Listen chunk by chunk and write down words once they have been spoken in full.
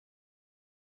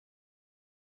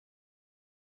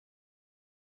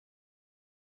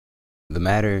The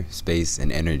matter, space,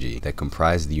 and energy that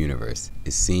comprise the universe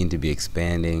is seen to be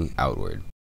expanding outward.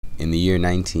 In the year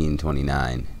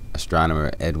 1929,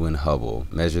 astronomer Edwin Hubble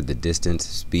measured the distance,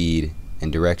 speed,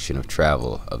 and direction of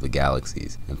travel of the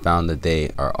galaxies and found that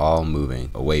they are all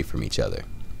moving away from each other.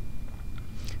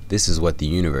 This is what the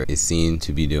universe is seen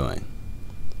to be doing.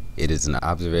 It is an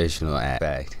observational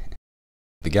fact.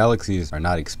 The galaxies are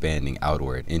not expanding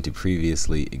outward into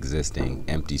previously existing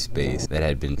empty space that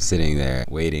had been sitting there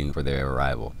waiting for their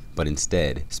arrival, but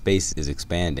instead, space is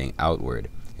expanding outward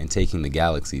and taking the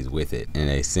galaxies with it in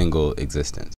a single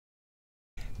existence.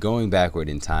 Going backward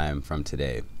in time from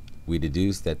today, we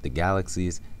deduce that the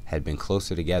galaxies had been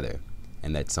closer together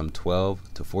and that some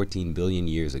 12 to 14 billion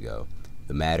years ago,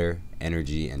 the matter,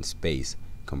 energy, and space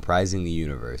comprising the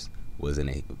universe was in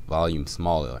a volume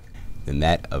smaller than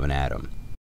that of an atom.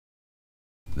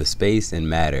 The space and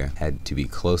matter had to be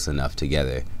close enough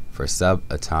together for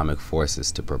subatomic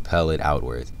forces to propel it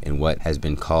outwards in what has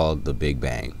been called the Big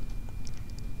Bang.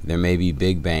 There may be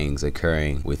big bangs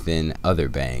occurring within other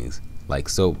bangs, like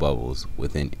soap bubbles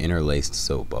within interlaced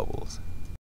soap bubbles.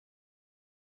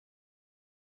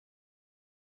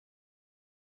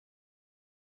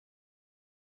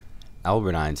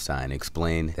 Albert Einstein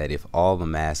explained that if all the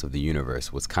mass of the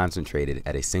universe was concentrated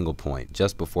at a single point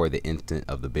just before the instant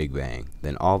of the Big Bang,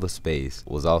 then all the space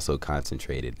was also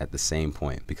concentrated at the same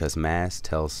point, because mass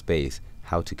tells space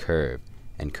how to curve,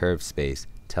 and curved space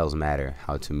tells matter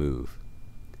how to move.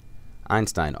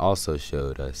 Einstein also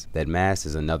showed us that mass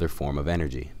is another form of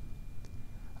energy.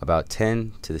 About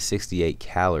 10 to the 68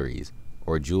 calories,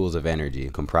 or joules of energy,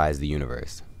 comprise the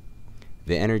universe.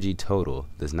 The energy total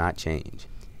does not change.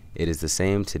 It is the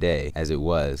same today as it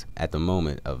was at the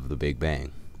moment of the Big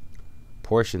Bang.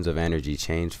 Portions of energy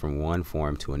change from one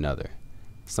form to another.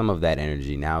 Some of that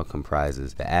energy now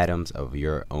comprises the atoms of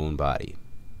your own body.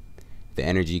 The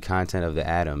energy content of the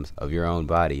atoms of your own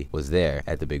body was there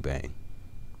at the Big Bang.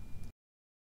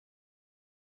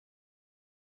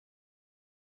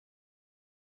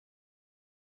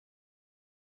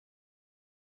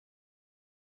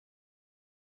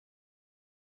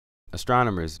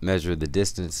 Astronomers measure the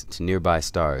distance to nearby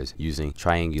stars using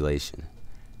triangulation.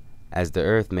 As the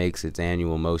Earth makes its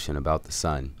annual motion about the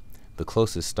Sun, the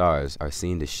closest stars are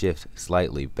seen to shift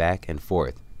slightly back and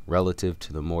forth relative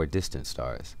to the more distant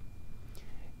stars.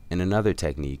 In another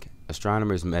technique,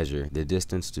 astronomers measure the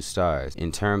distance to stars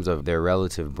in terms of their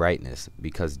relative brightness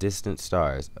because distant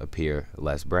stars appear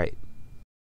less bright.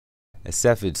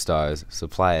 Cepheid stars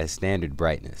supply a standard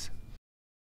brightness.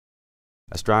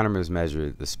 Astronomers measure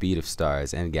the speed of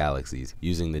stars and galaxies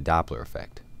using the Doppler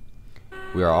effect.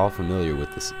 We are all familiar with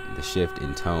the shift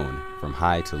in tone from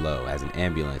high to low as an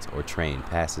ambulance or train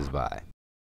passes by.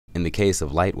 In the case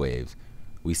of light waves,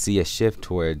 we see a shift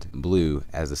toward blue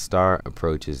as a star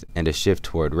approaches and a shift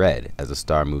toward red as a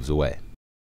star moves away.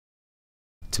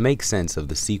 To make sense of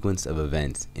the sequence of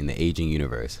events in the aging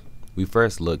universe, we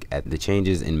first look at the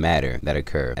changes in matter that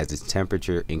occur as its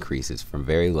temperature increases from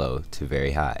very low to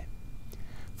very high.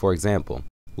 For example,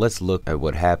 let's look at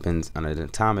what happens on an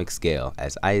atomic scale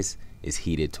as ice is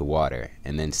heated to water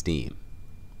and then steam.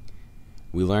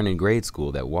 We learn in grade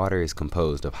school that water is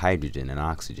composed of hydrogen and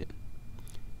oxygen.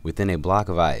 Within a block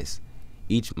of ice,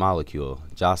 each molecule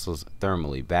jostles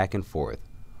thermally back and forth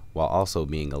while also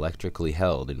being electrically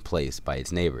held in place by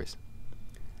its neighbors.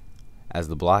 As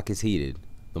the block is heated,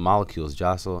 the molecules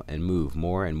jostle and move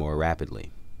more and more rapidly.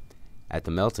 At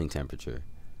the melting temperature,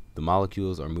 the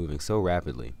molecules are moving so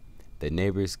rapidly that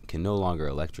neighbors can no longer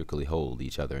electrically hold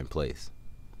each other in place.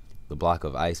 The block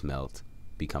of ice melts,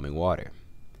 becoming water.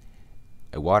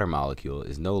 A water molecule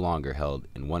is no longer held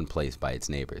in one place by its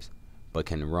neighbors, but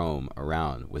can roam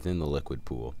around within the liquid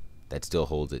pool that still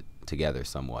holds it together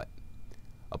somewhat.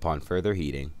 Upon further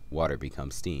heating, water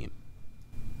becomes steam.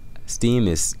 Steam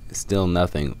is still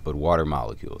nothing but water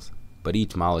molecules, but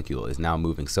each molecule is now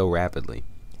moving so rapidly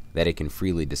that it can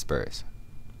freely disperse.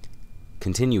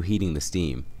 Continue heating the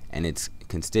steam, and its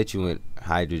constituent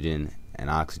hydrogen and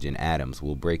oxygen atoms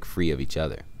will break free of each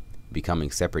other,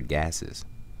 becoming separate gases.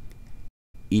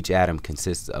 Each atom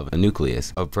consists of a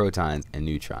nucleus of protons and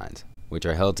neutrons, which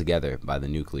are held together by the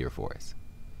nuclear force.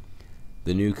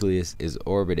 The nucleus is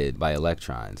orbited by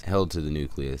electrons, held to the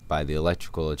nucleus by the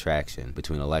electrical attraction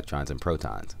between electrons and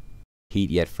protons.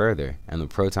 Heat yet further, and the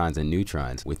protons and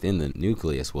neutrons within the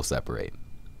nucleus will separate.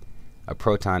 A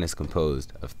proton is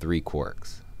composed of 3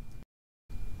 quarks.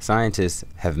 Scientists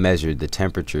have measured the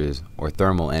temperatures or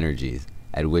thermal energies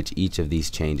at which each of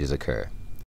these changes occur.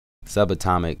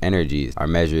 Subatomic energies are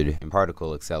measured in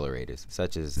particle accelerators,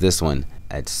 such as this one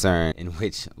at CERN, in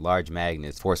which large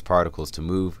magnets force particles to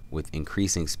move with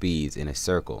increasing speeds in a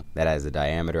circle that has a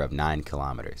diameter of 9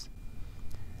 kilometers.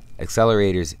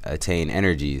 Accelerators attain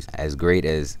energies as great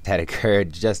as had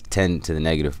occurred just 10 to the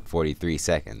negative 43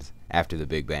 seconds after the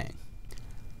Big Bang.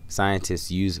 Scientists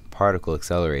use particle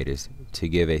accelerators to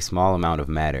give a small amount of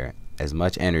matter as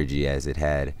much energy as it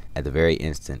had at the very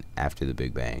instant after the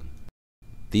Big Bang.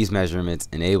 These measurements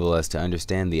enable us to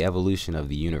understand the evolution of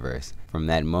the universe from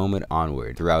that moment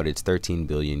onward throughout its 13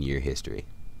 billion year history.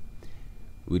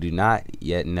 We do not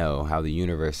yet know how the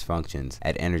universe functions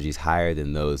at energies higher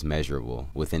than those measurable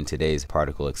within today's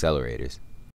particle accelerators.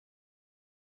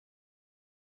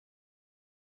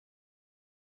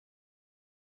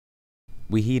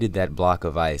 We heated that block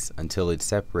of ice until it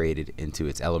separated into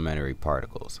its elementary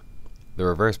particles. The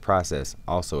reverse process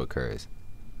also occurs.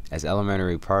 As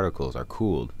elementary particles are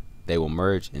cooled, they will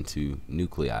merge into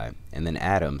nuclei and then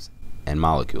atoms and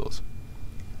molecules.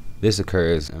 This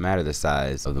occurs no matter the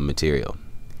size of the material,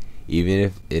 even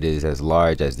if it is as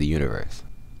large as the universe.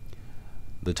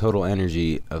 The total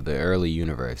energy of the early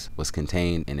universe was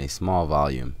contained in a small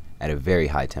volume at a very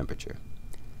high temperature.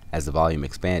 As the volume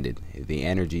expanded, the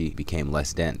energy became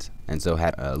less dense and so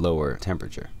had a lower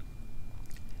temperature.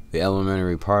 The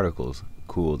elementary particles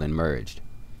cooled and merged,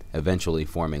 eventually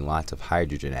forming lots of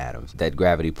hydrogen atoms that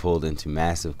gravity pulled into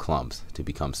massive clumps to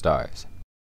become stars.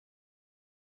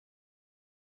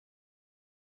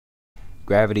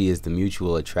 Gravity is the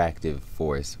mutual attractive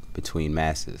force between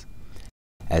masses.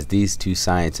 As these two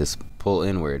scientists pull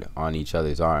inward on each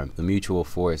other's arm, the mutual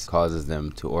force causes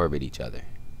them to orbit each other.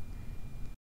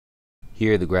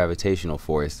 Here, the gravitational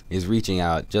force is reaching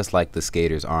out just like the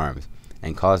skater's arms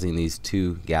and causing these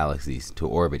two galaxies to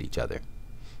orbit each other.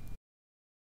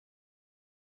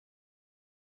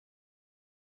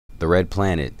 The red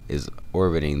planet is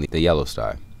orbiting the yellow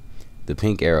star. The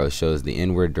pink arrow shows the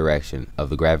inward direction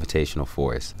of the gravitational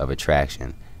force of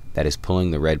attraction that is pulling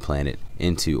the red planet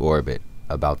into orbit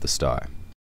about the star.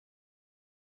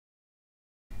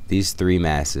 These three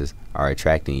masses are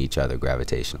attracting each other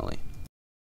gravitationally.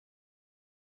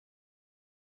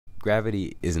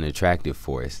 Gravity is an attractive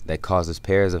force that causes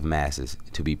pairs of masses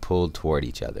to be pulled toward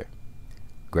each other.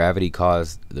 Gravity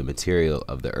caused the material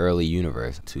of the early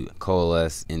universe to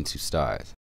coalesce into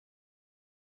stars.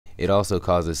 It also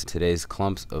causes today's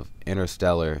clumps of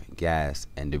interstellar gas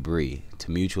and debris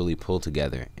to mutually pull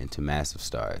together into massive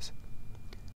stars.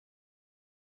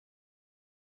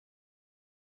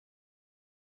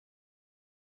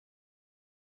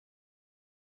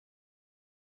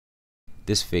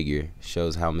 This figure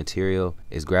shows how material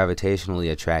is gravitationally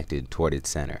attracted toward its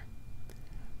center.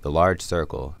 The large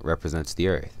circle represents the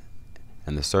Earth,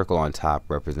 and the circle on top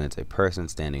represents a person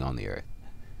standing on the Earth.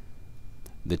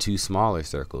 The two smaller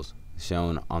circles,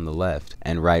 shown on the left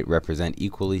and right, represent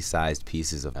equally sized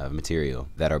pieces of material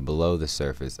that are below the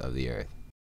surface of the Earth.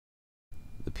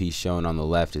 The piece shown on the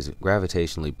left is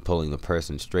gravitationally pulling the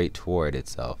person straight toward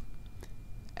itself,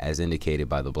 as indicated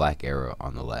by the black arrow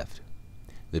on the left.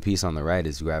 The piece on the right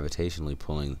is gravitationally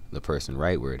pulling the person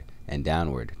rightward and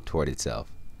downward toward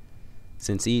itself.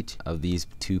 Since each of these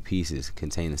two pieces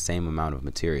contain the same amount of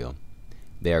material,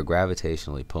 they are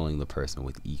gravitationally pulling the person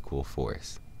with equal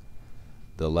force.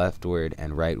 The leftward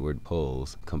and rightward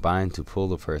pulls combine to pull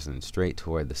the person straight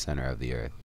toward the center of the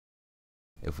Earth.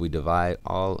 If we divide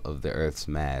all of the Earth's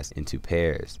mass into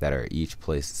pairs that are each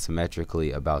placed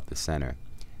symmetrically about the center,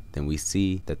 then we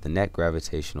see that the net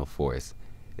gravitational force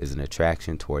is an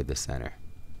attraction toward the center.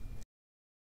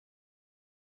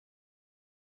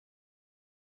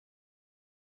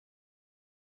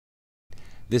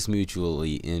 This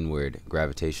mutually inward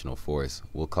gravitational force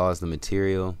will cause the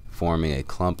material forming a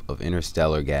clump of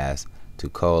interstellar gas to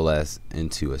coalesce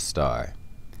into a star.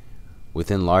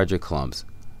 Within larger clumps,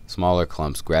 smaller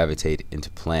clumps gravitate into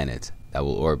planets that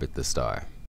will orbit the star.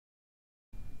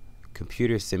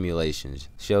 Computer simulations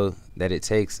show that it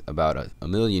takes about a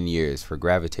million years for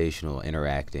gravitational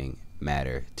interacting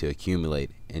matter to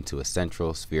accumulate into a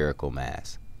central spherical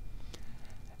mass.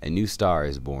 A new star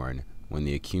is born when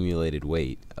the accumulated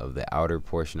weight of the outer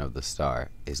portion of the star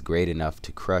is great enough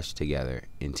to crush together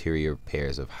interior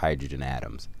pairs of hydrogen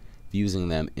atoms, fusing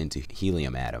them into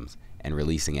helium atoms and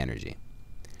releasing energy.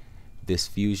 This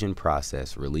fusion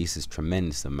process releases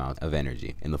tremendous amounts of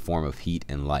energy in the form of heat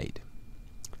and light.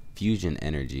 Fusion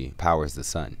energy powers the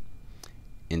sun.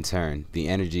 In turn, the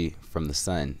energy from the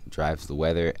sun drives the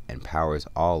weather and powers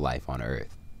all life on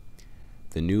Earth.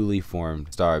 The newly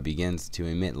formed star begins to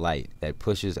emit light that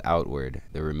pushes outward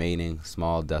the remaining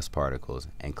small dust particles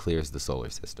and clears the solar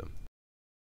system.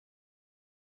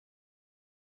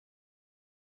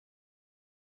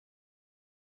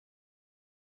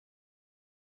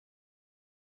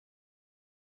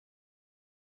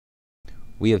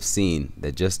 We have seen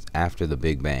that just after the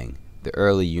Big Bang, the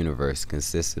early universe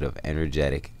consisted of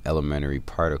energetic elementary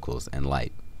particles and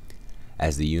light.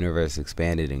 As the universe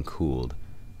expanded and cooled,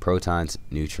 protons,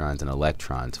 neutrons, and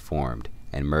electrons formed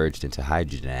and merged into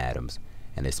hydrogen atoms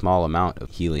and a small amount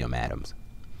of helium atoms.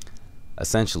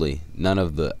 Essentially, none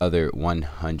of the other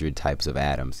 100 types of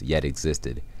atoms yet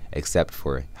existed, except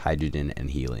for hydrogen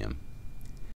and helium.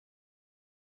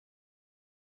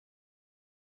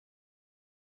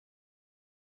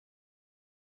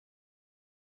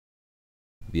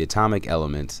 The atomic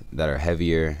elements that are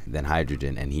heavier than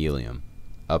hydrogen and helium,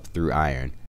 up through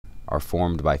iron, are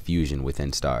formed by fusion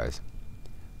within stars.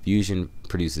 Fusion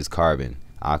produces carbon,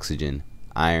 oxygen,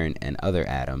 iron, and other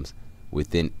atoms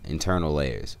within internal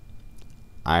layers.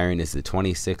 Iron is the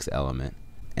 26th element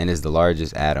and is the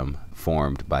largest atom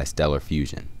formed by stellar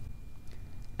fusion.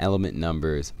 Element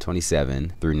numbers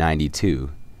 27 through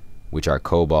 92, which are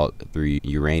cobalt through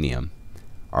uranium,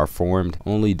 are formed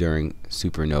only during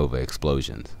supernova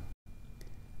explosions.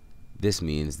 This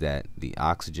means that the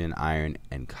oxygen, iron,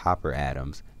 and copper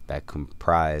atoms that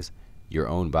comprise your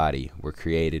own body were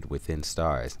created within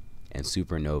stars and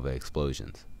supernova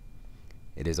explosions.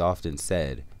 It is often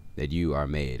said that you are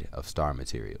made of star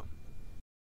material.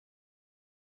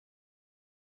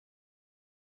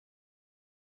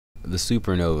 The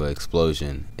supernova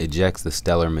explosion ejects the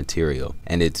stellar material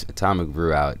and its atomic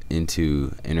brew out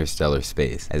into interstellar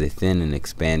space as a thin and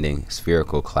expanding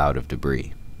spherical cloud of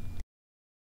debris.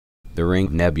 The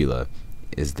Ring Nebula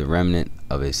is the remnant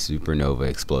of a supernova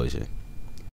explosion.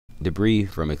 Debris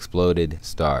from exploded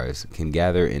stars can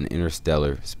gather in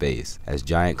interstellar space as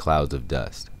giant clouds of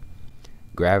dust.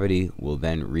 Gravity will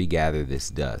then regather this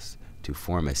dust to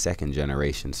form a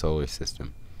second-generation solar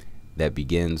system that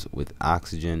begins with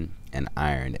oxygen and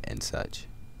iron and such.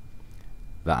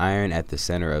 The iron at the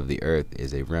center of the Earth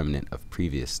is a remnant of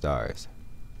previous stars.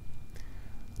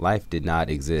 Life did not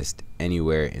exist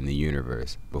anywhere in the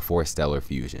universe before stellar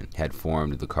fusion had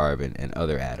formed the carbon and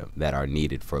other atoms that are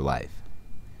needed for life.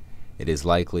 It is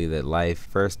likely that life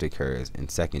first occurs in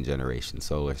second-generation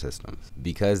solar systems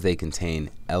because they contain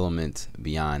elements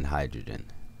beyond hydrogen.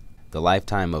 The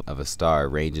lifetime of a star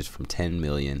ranges from 10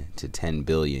 million to 10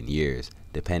 billion years,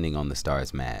 depending on the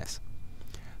star's mass.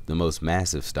 The most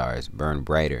massive stars burn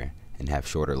brighter and have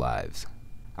shorter lives.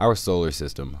 Our solar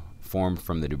system formed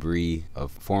from the debris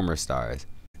of former stars,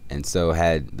 and so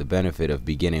had the benefit of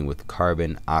beginning with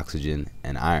carbon, oxygen,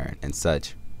 and iron and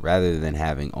such, rather than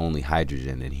having only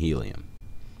hydrogen and helium.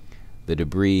 The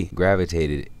debris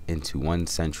gravitated into one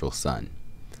central sun,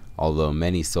 although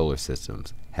many solar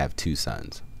systems have two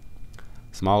suns.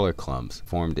 Smaller clumps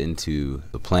formed into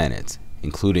the planets,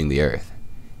 including the Earth,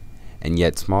 and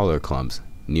yet smaller clumps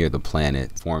near the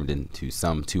planet formed into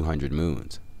some 200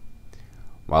 moons.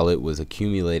 While it was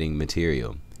accumulating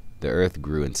material, the Earth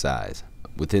grew in size.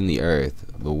 Within the Earth,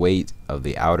 the weight of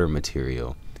the outer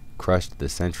material crushed the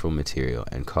central material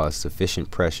and caused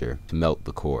sufficient pressure to melt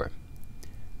the core.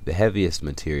 The heaviest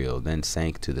material then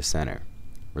sank to the center,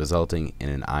 resulting in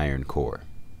an iron core.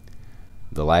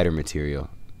 The lighter material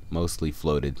mostly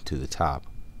floated to the top,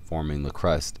 forming the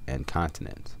crust and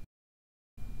continents.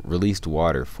 Released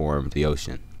water formed the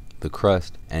ocean. The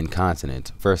crust and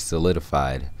continents first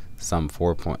solidified some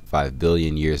 4.5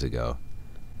 billion years ago.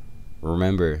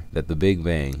 Remember that the Big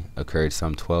Bang occurred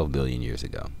some 12 billion years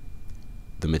ago.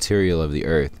 The material of the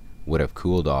Earth would have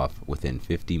cooled off within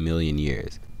 50 million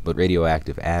years, but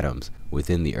radioactive atoms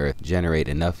within the Earth generate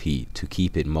enough heat to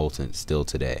keep it molten still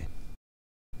today.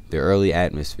 The early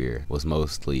atmosphere was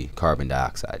mostly carbon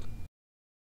dioxide.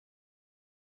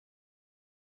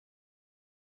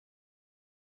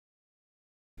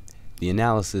 The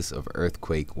analysis of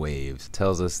earthquake waves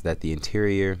tells us that the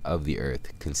interior of the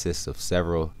Earth consists of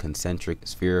several concentric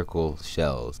spherical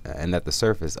shells, and that the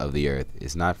surface of the Earth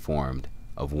is not formed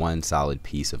of one solid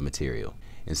piece of material.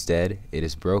 Instead, it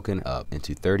is broken up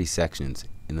into 30 sections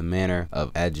in the manner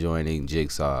of adjoining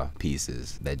jigsaw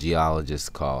pieces that geologists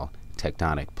call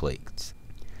tectonic plates.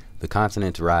 The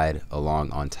continents ride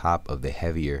along on top of the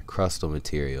heavier crustal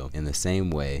material in the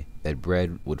same way that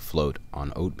bread would float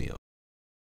on oatmeal.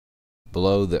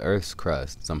 Below the Earth's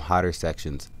crust, some hotter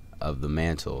sections of the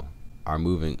mantle are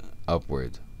moving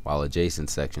upwards, while adjacent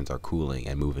sections are cooling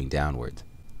and moving downwards.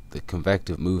 The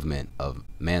convective movement of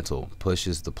mantle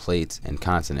pushes the plates and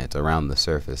continents around the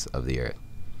surface of the Earth.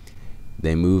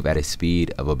 They move at a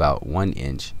speed of about 1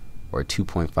 inch or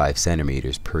 2.5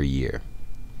 centimeters per year.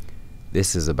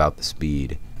 This is about the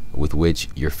speed with which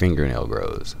your fingernail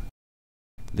grows.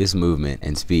 This movement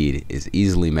and speed is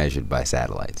easily measured by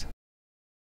satellites.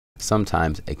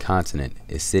 Sometimes a continent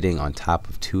is sitting on top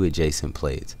of two adjacent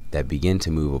plates that begin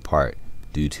to move apart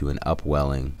due to an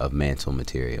upwelling of mantle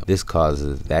material. This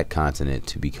causes that continent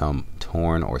to become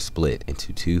torn or split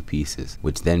into two pieces,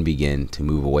 which then begin to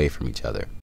move away from each other.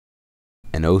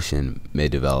 An ocean may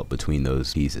develop between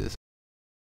those pieces.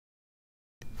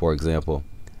 For example,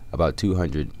 about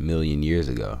 200 million years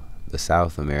ago, the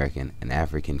South American and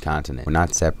African continent were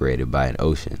not separated by an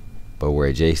ocean, but were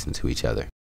adjacent to each other.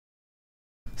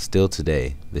 Still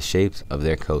today, the shapes of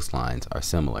their coastlines are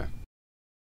similar.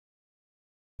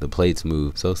 The plates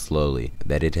move so slowly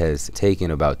that it has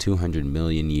taken about 200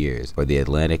 million years for the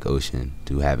Atlantic Ocean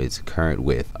to have its current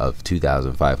width of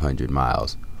 2,500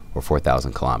 miles, or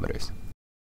 4,000 kilometers.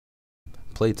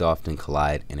 Plates often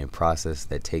collide in a process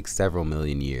that takes several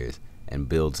million years and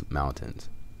builds mountains.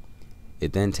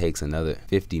 It then takes another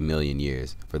 50 million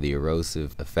years for the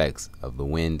erosive effects of the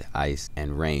wind, ice,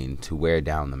 and rain to wear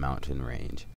down the mountain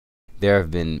range. There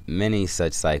have been many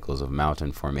such cycles of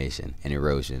mountain formation and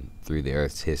erosion through the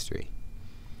Earth's history.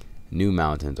 New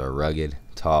mountains are rugged,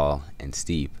 tall, and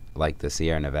steep, like the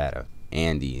Sierra Nevada,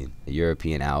 Andean, the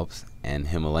European Alps, and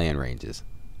Himalayan ranges,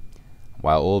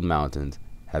 while old mountains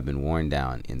have been worn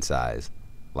down in size,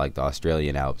 like the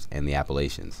Australian Alps and the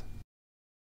Appalachians.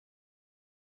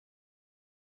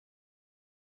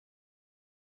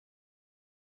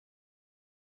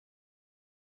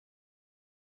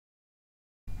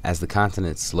 As the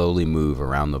continents slowly move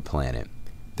around the planet,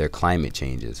 their climate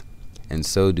changes, and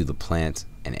so do the plants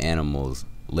and animals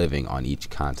living on each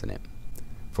continent.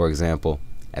 For example,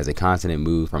 as a continent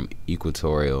moves from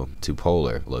equatorial to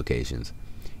polar locations,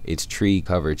 its tree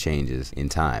cover changes in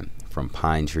time from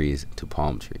pine trees to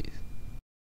palm trees.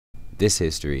 This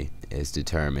history is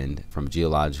determined from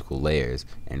geological layers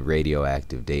and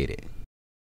radioactive dating.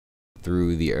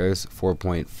 Through the Earth's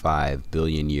 4.5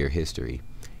 billion year history,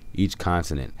 each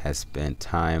continent has spent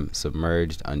time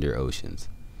submerged under oceans,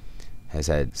 has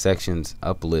had sections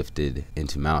uplifted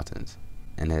into mountains,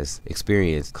 and has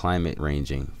experienced climate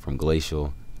ranging from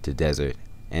glacial to desert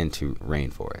and to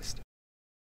rainforest.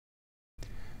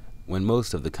 When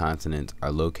most of the continents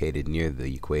are located near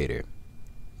the equator,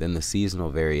 then the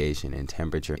seasonal variation in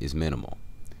temperature is minimal,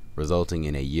 resulting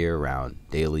in a year-round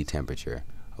daily temperature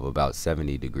of about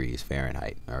 70 degrees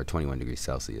Fahrenheit or 21 degrees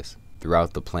Celsius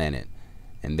throughout the planet,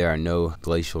 and there are no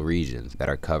glacial regions that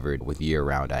are covered with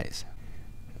year-round ice.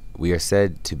 We are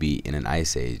said to be in an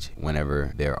ice age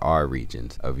whenever there are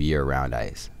regions of year-round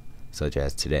ice, such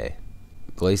as today.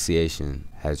 Glaciation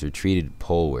has retreated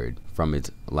poleward from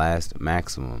its last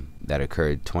maximum that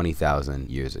occurred 20,000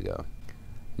 years ago.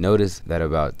 Notice that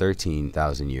about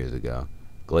 13,000 years ago,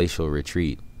 glacial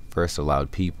retreat first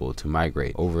allowed people to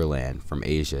migrate overland from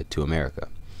Asia to America.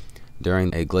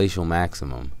 During a glacial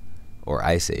maximum, or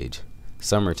ice age,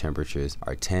 summer temperatures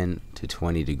are 10 to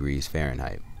 20 degrees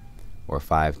Fahrenheit, or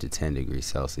 5 to 10 degrees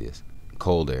Celsius,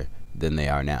 colder than they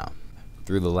are now.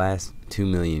 Through the last 2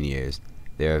 million years,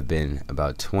 there have been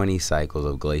about 20 cycles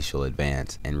of glacial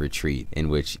advance and retreat in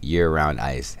which year-round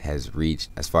ice has reached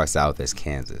as far south as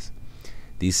Kansas.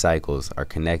 These cycles are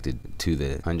connected to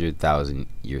the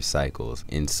 100,000-year cycles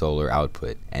in solar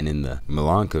output and in the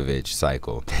Milankovitch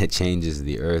cycle that changes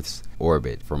the Earth's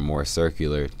orbit from more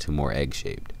circular to more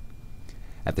egg-shaped.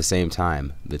 At the same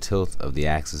time, the tilt of the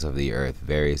axis of the Earth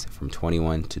varies from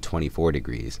 21 to 24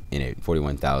 degrees in a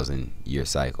 41,000-year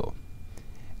cycle,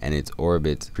 and its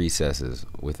orbit precesses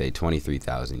with a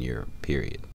 23,000-year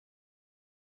period.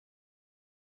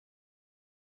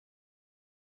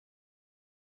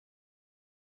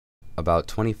 About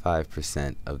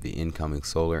 25% of the incoming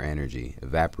solar energy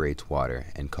evaporates water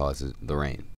and causes the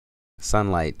rain.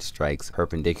 Sunlight strikes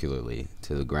perpendicularly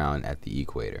to the ground at the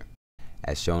equator,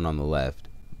 as shown on the left,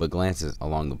 but glances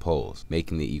along the poles,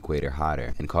 making the equator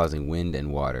hotter and causing wind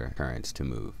and water currents to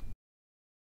move.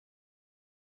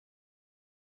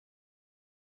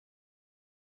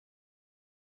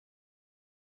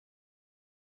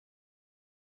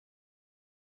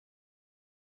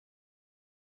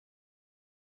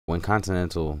 When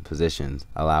continental positions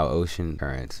allow ocean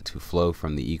currents to flow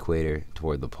from the equator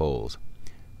toward the poles,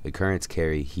 the currents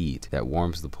carry heat that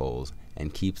warms the poles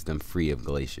and keeps them free of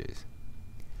glaciers.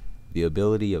 The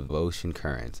ability of ocean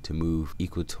currents to move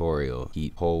equatorial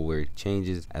heat poleward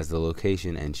changes as the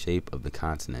location and shape of the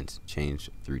continents change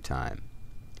through time.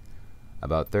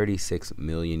 About 36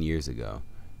 million years ago,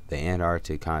 the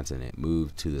Antarctic continent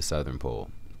moved to the southern pole,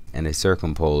 and a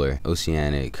circumpolar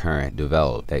oceanic current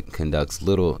developed that conducts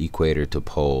little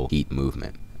equator-to-pole heat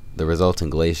movement. The resulting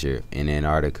glacier in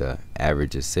Antarctica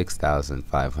averages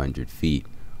 6,500 feet,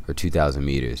 or 2,000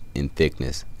 meters, in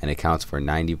thickness and accounts for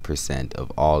 90%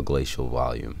 of all glacial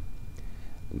volume.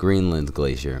 Greenland's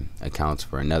glacier accounts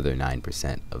for another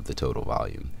 9% of the total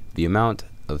volume. The amount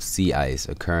of sea ice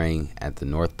occurring at the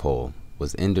North Pole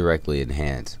was indirectly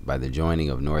enhanced by the joining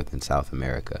of North and South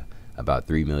America about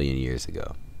 3 million years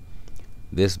ago.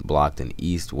 This blocked an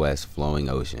east-west flowing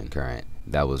ocean current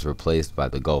that was replaced by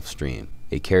the Gulf Stream.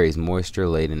 It carries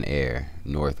moisture-laden air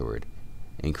northward,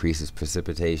 increases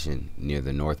precipitation near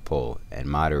the North Pole, and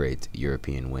moderates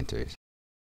European winters.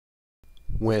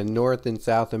 When North and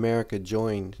South America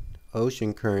joined,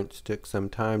 ocean currents took some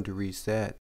time to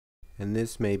reset, and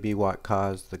this may be what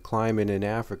caused the climate in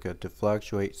Africa to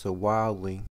fluctuate so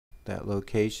wildly that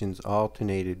locations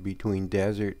alternated between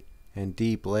desert and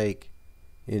deep lake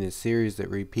in a series that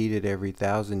repeated every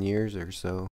 1,000 years or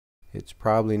so. It's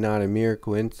probably not a mere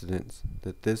coincidence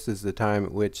that this is the time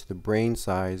at which the brain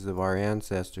size of our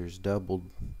ancestors doubled.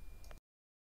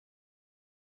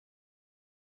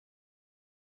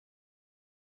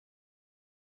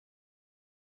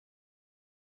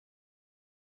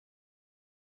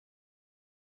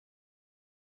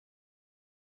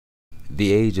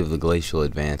 The age of the glacial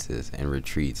advances and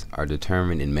retreats are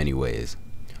determined in many ways.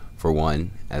 For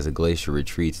one, as a glacier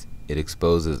retreats, it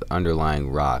exposes underlying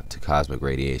rock to cosmic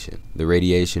radiation. The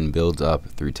radiation builds up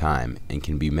through time and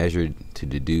can be measured to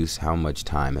deduce how much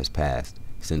time has passed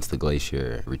since the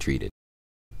glacier retreated.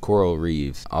 Coral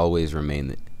reefs always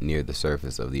remain near the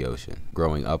surface of the ocean,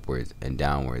 growing upwards and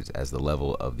downwards as the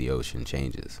level of the ocean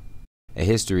changes. A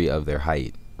history of their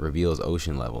height reveals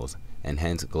ocean levels and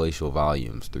hence glacial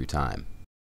volumes through time.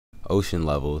 Ocean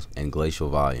levels and glacial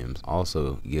volumes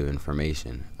also give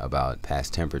information about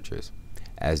past temperatures,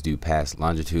 as do past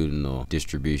longitudinal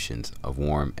distributions of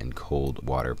warm and cold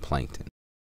water plankton.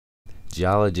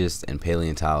 Geologists and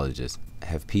paleontologists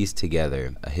have pieced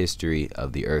together a history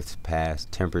of the Earth's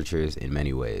past temperatures in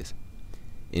many ways.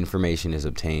 Information is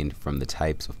obtained from the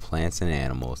types of plants and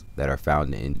animals that are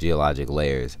found in geologic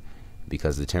layers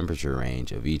because the temperature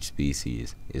range of each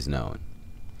species is known.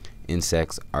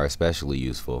 Insects are especially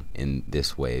useful in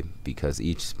this way because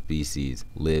each species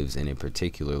lives in a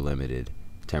particular limited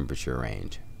temperature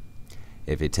range.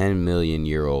 If a 10 million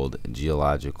year old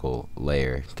geological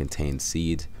layer contains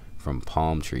seeds from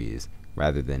palm trees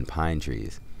rather than pine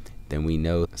trees, then we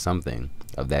know something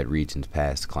of that region's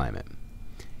past climate.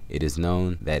 It is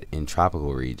known that in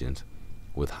tropical regions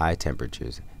with high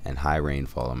temperatures and high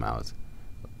rainfall amounts,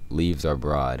 leaves are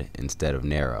broad instead of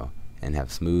narrow and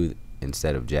have smooth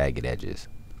instead of jagged edges.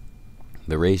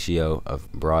 The ratio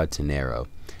of broad to narrow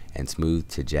and smooth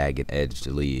to jagged edged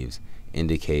leaves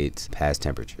indicates past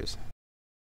temperatures.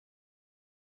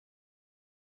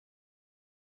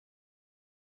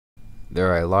 There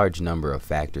are a large number of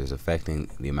factors affecting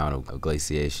the amount of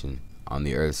glaciation on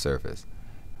the Earth's surface.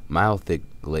 Mile-thick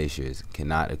glaciers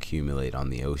cannot accumulate on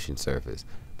the ocean surface,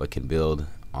 but can build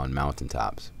on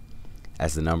mountaintops.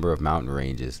 As the number of mountain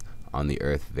ranges on the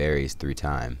Earth varies through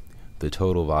time, the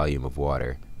total volume of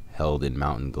water held in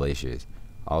mountain glaciers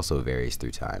also varies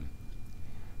through time.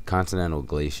 Continental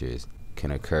glaciers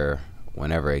can occur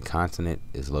whenever a continent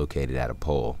is located at a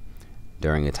pole,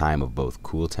 during a time of both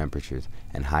cool temperatures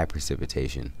and high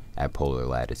precipitation at polar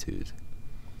latitudes.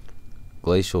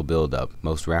 Glacial buildup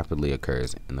most rapidly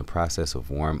occurs in the process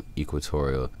of warm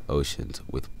equatorial oceans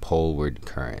with poleward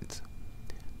currents.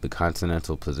 The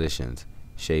continental positions,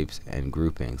 shapes, and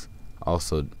groupings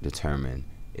also determine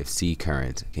if sea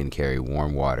currents can carry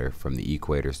warm water from the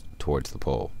equator towards the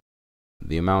pole.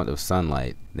 The amount of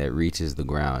sunlight that reaches the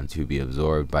ground to be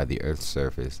absorbed by the Earth's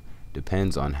surface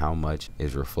depends on how much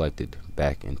is reflected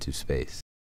back into space.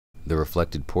 The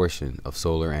reflected portion of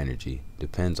solar energy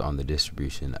depends on the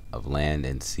distribution of land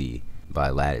and sea by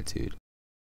latitude,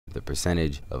 the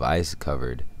percentage of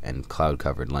ice-covered and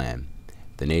cloud-covered land,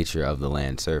 the nature of the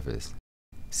land surface.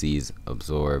 Seas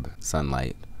absorb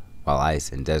sunlight, while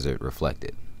ice and desert reflect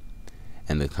it,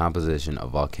 and the composition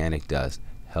of volcanic dust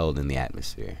held in the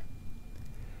atmosphere.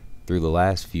 Through the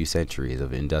last few centuries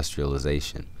of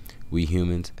industrialization, we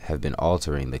humans have been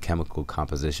altering the chemical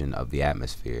composition of the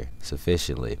atmosphere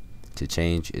sufficiently to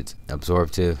change its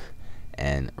absorptive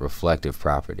and reflective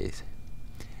properties.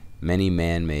 Many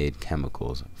man-made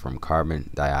chemicals, from carbon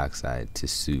dioxide to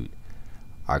soot,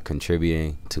 are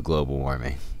contributing to global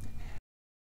warming.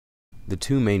 The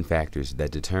two main factors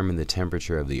that determine the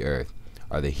temperature of the Earth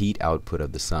are the heat output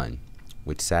of the sun,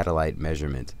 which satellite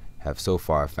measurements have so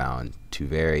far found to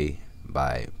vary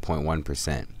by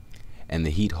 0.1%, and the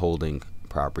heat-holding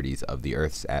properties of the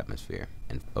Earth's atmosphere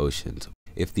and oceans.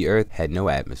 If the Earth had no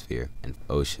atmosphere and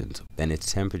oceans, then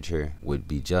its temperature would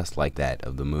be just like that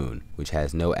of the Moon, which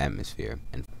has no atmosphere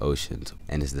and oceans,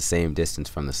 and is the same distance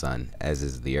from the Sun as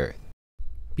is the Earth.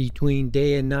 Between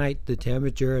day and night, the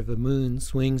temperature of the Moon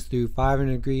swings through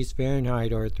 500 degrees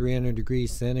Fahrenheit or 300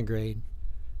 degrees centigrade.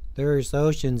 The Earth's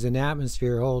oceans and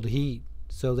atmosphere hold heat,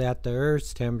 so that the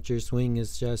Earth's temperature swing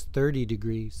is just 30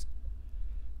 degrees.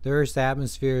 The Earth's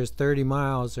atmosphere is 30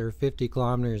 miles or 50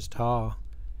 kilometers tall.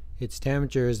 Its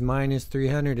temperature is minus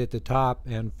 300 at the top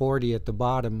and 40 at the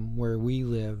bottom where we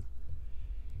live.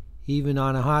 Even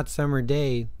on a hot summer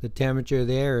day, the temperature of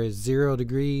the air is 0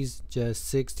 degrees,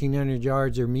 just 1,600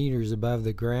 yards or meters above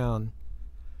the ground.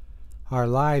 Our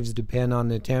lives depend on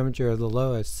the temperature of the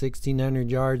lowest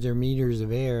 1,600 yards or meters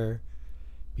of air,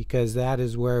 because that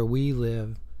is where we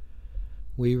live.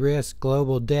 We risk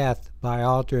global death by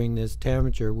altering this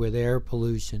temperature with air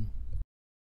pollution.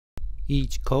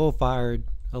 Each coal-fired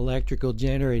electrical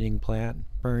generating plant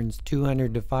burns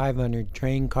 200 to 500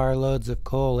 train carloads of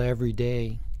coal every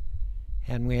day,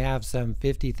 and we have some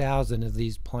 50,000 of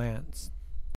these plants.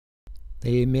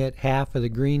 They emit half of the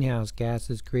greenhouse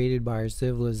gases created by our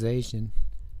civilization.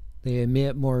 They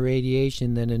emit more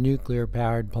radiation than a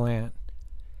nuclear-powered plant.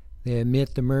 They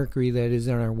emit the mercury that is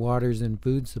in our waters and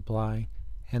food supply,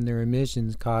 and their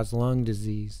emissions cause lung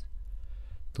disease.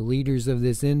 The leaders of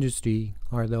this industry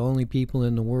are the only people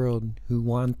in the world who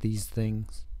want these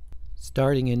things.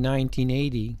 Starting in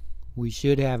 1980, we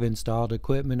should have installed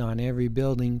equipment on every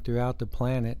building throughout the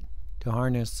planet to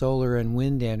harness solar and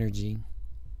wind energy.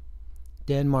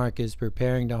 Denmark is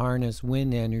preparing to harness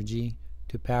wind energy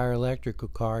to power electrical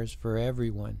cars for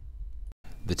everyone.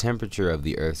 The temperature of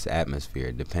the Earth's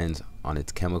atmosphere depends on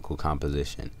its chemical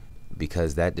composition,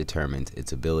 because that determines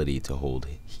its ability to hold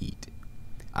heat.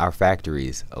 Our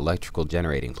factories, electrical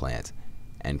generating plants,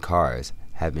 and cars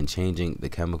have been changing the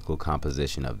chemical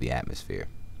composition of the atmosphere.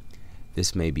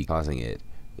 This may be causing it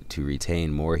to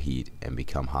retain more heat and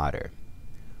become hotter.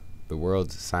 The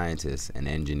world's scientists and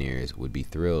engineers would be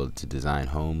thrilled to design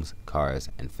homes, cars,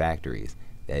 and factories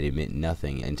that emit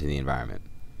nothing into the environment.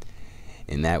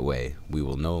 In that way, we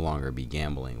will no longer be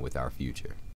gambling with our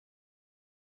future.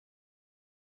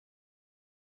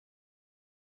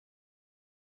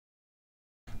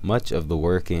 Much of the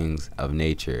workings of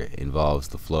nature involves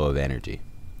the flow of energy.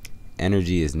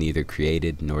 Energy is neither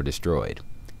created nor destroyed.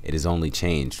 It is only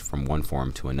changed from one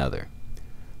form to another.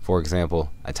 For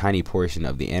example, a tiny portion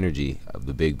of the energy of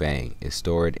the Big Bang is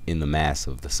stored in the mass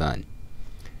of the sun.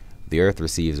 The Earth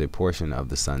receives a portion of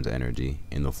the sun's energy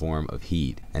in the form of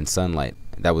heat and sunlight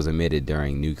that was emitted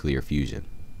during nuclear fusion.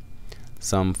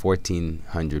 Some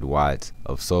 1,400 watts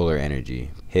of solar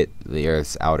energy hit the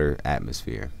Earth's outer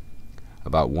atmosphere.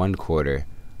 About 1/4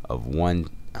 of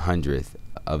 1/100th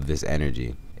of this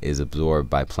energy is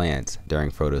absorbed by plants during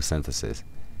photosynthesis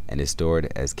and is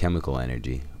stored as chemical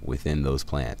energy within those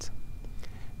plants.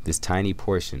 This tiny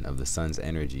portion of the sun's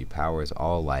energy powers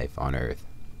all life on Earth.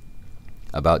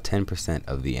 About 10%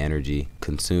 of the energy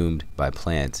consumed by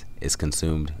plants is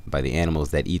consumed by the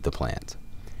animals that eat the plants,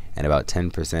 and about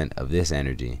 10% of this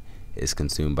energy is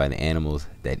consumed by the animals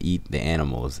that eat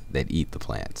the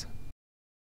plants.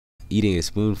 Eating a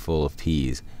spoonful of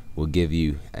peas will give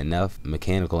you enough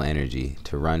mechanical energy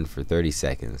to run for 30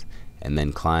 seconds and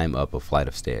then climb up a flight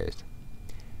of stairs.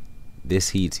 This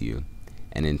heats you,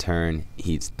 and in turn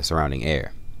heats the surrounding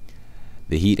air.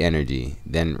 The heat energy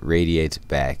then radiates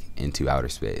back into outer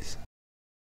space.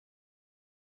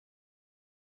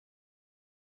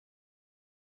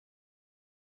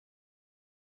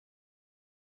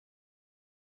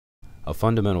 A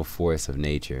fundamental force of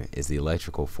nature is the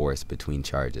electrical force between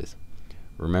charges.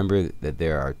 Remember that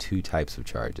there are two types of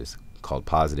charges, called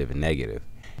positive and negative,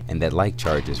 and that like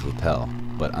charges repel,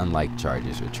 but unlike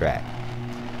charges attract.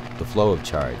 The flow of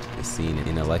charge is seen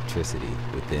in electricity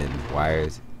within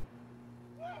wires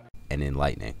and in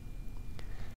lightning.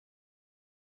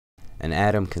 An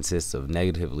atom consists of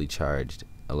negatively charged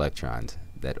electrons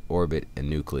that orbit a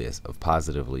nucleus of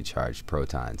positively charged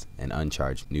protons and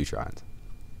uncharged neutrons.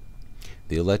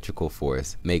 The electrical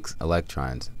force makes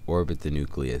electrons orbit the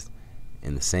nucleus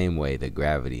in the same way that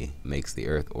gravity makes the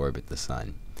Earth orbit the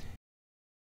sun,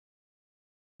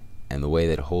 and the way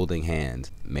that holding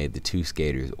hands made the two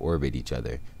skaters orbit each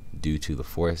other due to the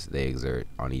force they exert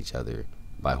on each other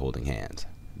by holding hands.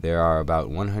 There are about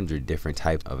 100 different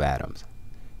types of atoms.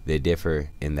 They differ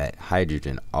in that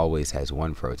hydrogen always has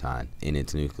 1 proton in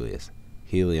its nucleus,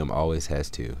 helium always has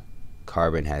 2,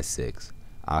 carbon has 6,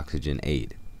 oxygen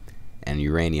 8, and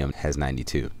uranium has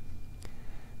 92.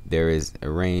 There is a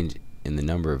range in the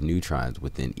number of neutrons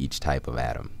within each type of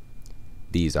atom.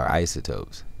 These are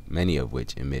isotopes, many of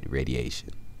which emit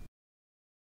radiation.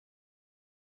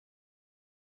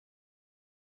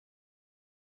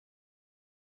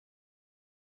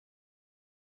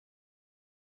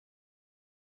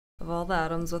 Of all the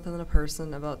atoms within a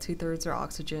person, about 2/3 are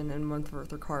oxygen and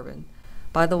 1/4 are carbon.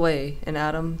 By the way, an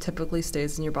atom typically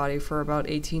stays in your body for about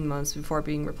 18 months before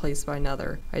being replaced by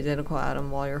another identical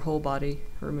atom, while your whole body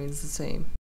remains the same.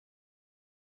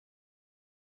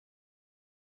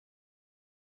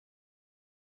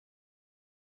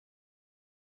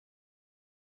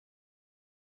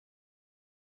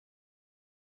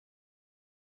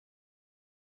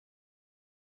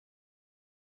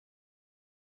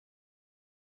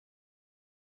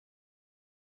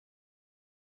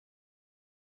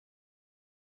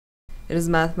 It is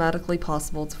mathematically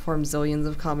possible to form zillions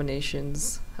of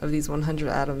combinations of these 100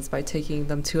 atoms by taking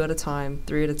them 2 at a time,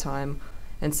 3 at a time,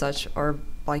 and such, or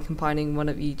by combining 1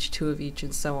 of each, 2 of each,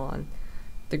 and so on.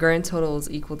 The grand total is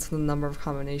equal to the number of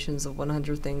combinations of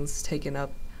 100 things taken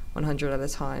up 100 at a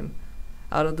time.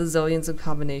 Out of the zillions of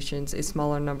combinations, a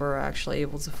smaller number are actually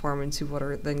able to form into what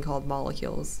are then called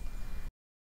molecules.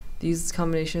 These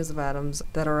combinations of atoms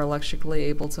that are electrically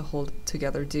able to hold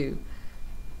together do.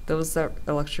 Those that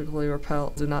electrically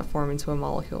repel do not form into a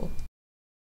molecule.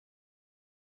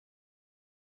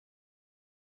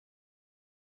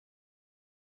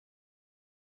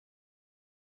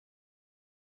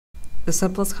 The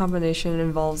simplest combination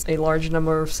involves a large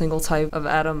number of single type of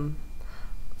atom,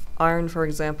 iron for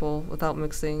example, without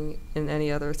mixing in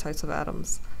any other types of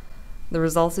atoms. The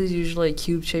result is usually a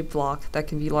cube-shaped block that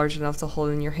can be large enough to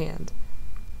hold in your hand.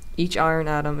 Each iron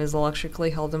atom is electrically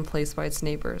held in place by its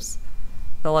neighbors.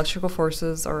 The electrical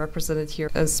forces are represented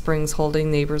here as springs holding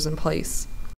neighbors in place.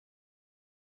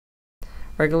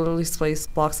 Regularly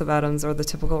spaced blocks of atoms are the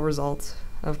typical result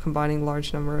of combining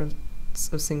large numbers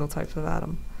of single types of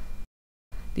atom.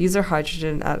 These are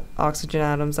hydrogen and oxygen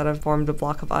atoms that have formed a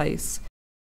block of ice.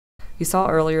 We saw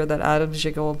earlier that atoms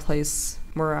jiggle in place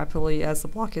more rapidly as the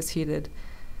block is heated.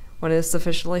 When it is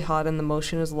sufficiently hot and the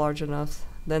motion is large enough,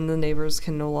 then the neighbors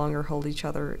can no longer hold each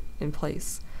other in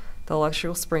place. The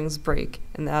electrical springs break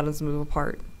and the atoms move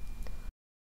apart.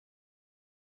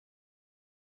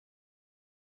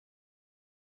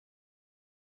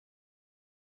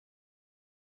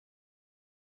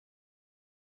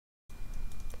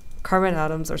 Carbon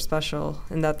atoms are special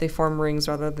in that they form rings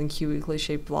rather than cubically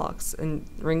shaped blocks, and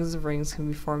rings of rings can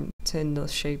be formed to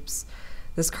endless shapes.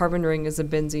 This carbon ring is a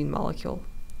benzene molecule.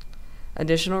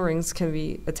 Additional rings can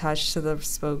be attached to the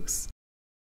spokes.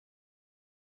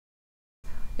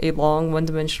 A long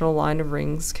one-dimensional line of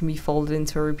rings can be folded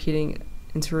into a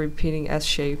repeating S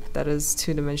shape that is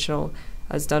two-dimensional,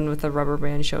 as done with the rubber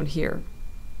band shown here.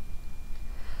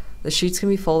 The sheets can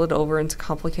be folded over into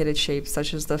complicated shapes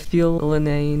such as the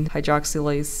phenylalanine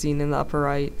hydroxylase seen in the upper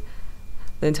right.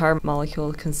 The entire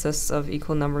molecule consists of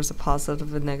equal numbers of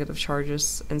positive and negative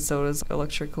charges, and so is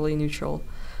electrically neutral,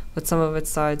 but some of its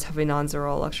sides have a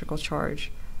non-zero electrical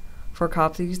charge. 4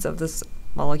 copies of this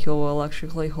molecule will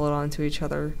electrically hold on to each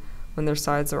other when their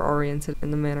sides are oriented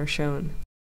in the manner shown.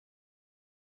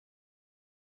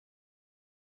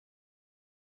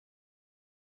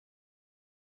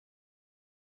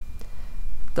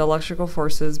 The electrical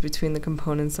forces between the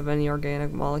components of any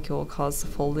organic molecule cause the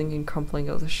folding and crumpling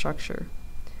of the structure.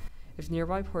 If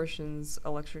nearby portions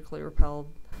electrically repel,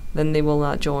 then they will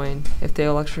not join. If they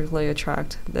electrically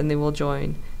attract, then they will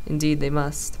join. Indeed, they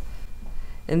must.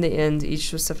 In the end, each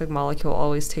specific molecule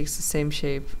always takes the same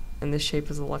shape, and this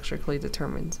shape is electrically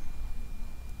determined.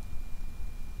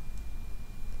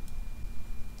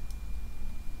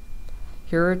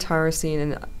 Here are tyrosine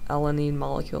and alanine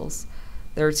molecules.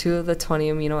 There are 2 of the 20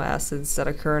 amino acids that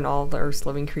occur in all of the Earth's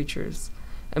living creatures.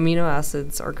 Amino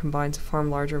acids are combined to form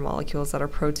larger molecules that are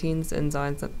proteins,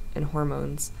 enzymes, and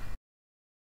hormones.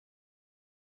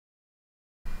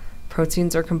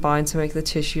 Proteins are combined to make the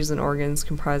tissues and organs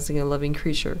comprising a living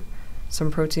creature.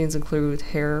 Some proteins include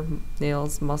hair,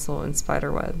 nails, muscle, and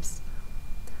spider webs.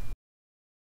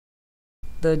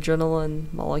 The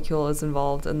adrenaline molecule is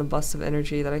involved in the burst of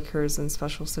energy that occurs in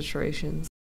special situations.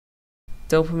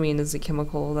 Dopamine is a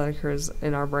chemical that occurs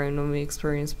in our brain when we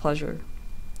experience pleasure.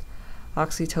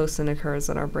 Oxytocin occurs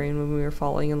in our brain when we are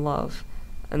falling in love.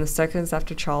 In the seconds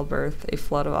after childbirth, a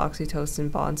flood of oxytocin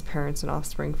bonds parents and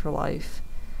offspring for life.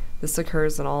 This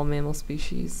occurs in all mammal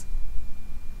species.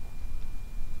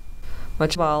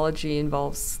 Much biology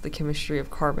involves the chemistry of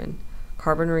carbon.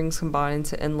 Carbon rings combine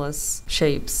into endless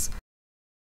shapes.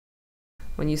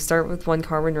 When you start with 1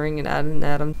 carbon ring and add an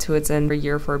atom to its end per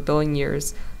year for 1 billion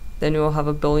years, then you will have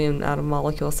 1 billion atom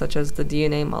molecules such as the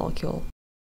DNA molecule.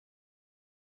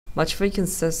 Much of it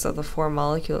consists of the 4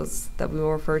 molecules that we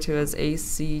will refer to as A,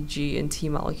 C, G, and T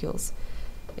molecules.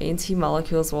 A and T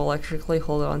molecules will electrically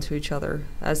hold on to each other,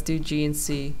 as do G and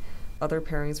C. Other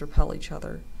pairings repel each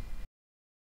other.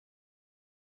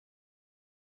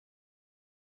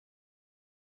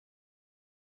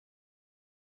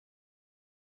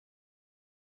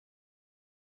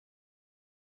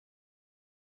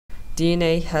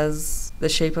 DNA has the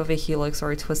shape of a helix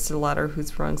or a twisted ladder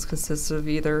whose rungs consist of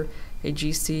either a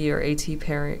GC or AT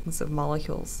pairings of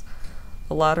molecules.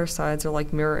 The latter sides are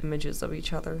like mirror images of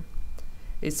each other.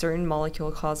 A certain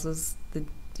molecule causes the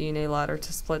DNA ladder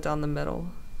to split down the middle.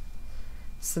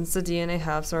 Since the DNA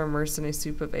halves are immersed in a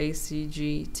soup of A, C,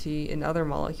 G, T, and other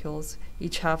molecules,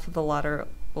 each half of the ladder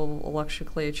will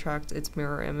electrically attract its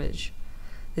mirror image.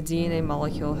 The DNA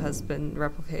molecule has been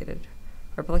replicated.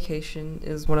 Replication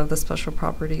is one of the special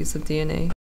properties of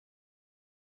DNA.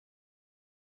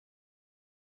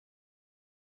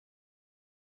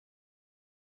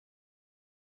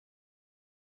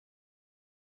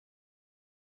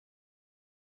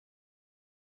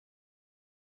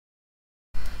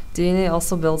 DNA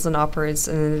also builds and operates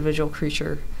an individual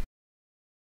creature,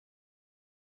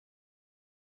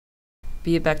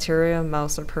 be it bacteria,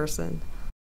 mouse, or person.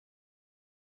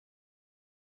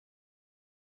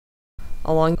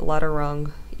 Along the ladder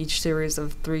rung, each series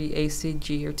of 3 AC,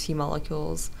 G, or T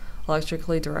molecules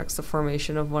electrically directs the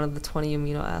formation of one of the 20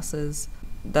 amino acids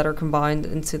that are combined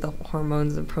into the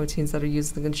hormones and proteins that are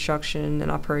used in the construction and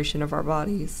operation of our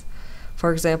bodies.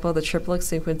 For example, the triplet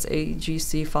sequence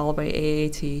AGC followed by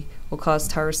AAT will cause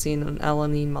tyrosine and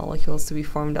alanine molecules to be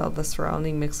formed out of the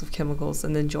surrounding mix of chemicals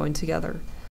and then joined together.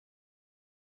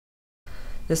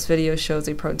 This video shows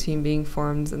a protein being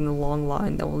formed in the long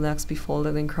line that will next be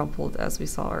folded and crumpled as we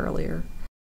saw earlier.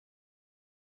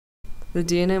 The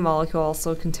DNA molecule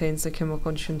also contains the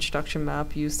chemical construction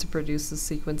map used to produce the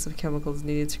sequence of chemicals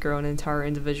needed to grow an entire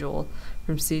individual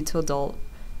from seed to adult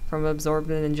from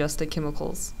absorbed and ingested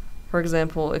chemicals. For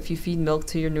example, if you feed milk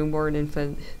to your newborn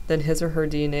infant, then his or her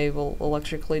DNA will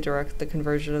electrically direct the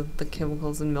conversion of the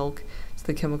chemicals in milk to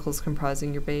the chemicals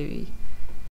comprising your baby.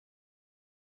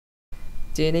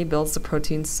 DNA builds the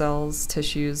protein cells,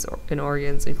 tissues, and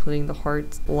organs, including the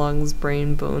heart, lungs,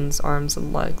 brain, bones, arms,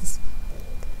 and legs.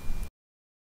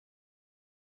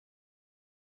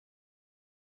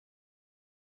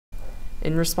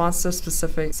 In response to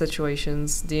specific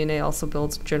situations, DNA also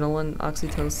builds adrenaline,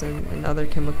 oxytocin, and other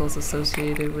chemicals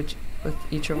associated with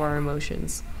each of our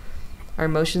emotions. Our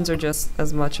emotions are just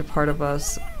as much a part of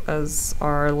us as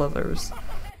are our livers.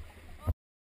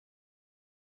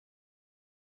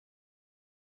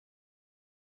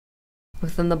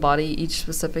 Within the body, each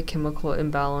specific chemical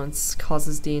imbalance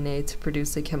causes DNA to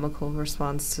produce a chemical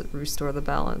response to restore the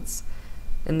balance.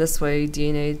 In this way,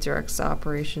 DNA directs the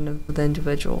operation of the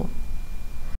individual.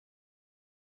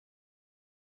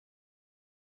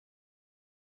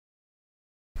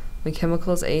 When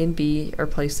chemicals A and B are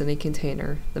placed in a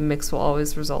container, the mix will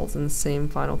always result in the same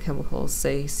final chemicals,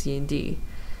 say C and D.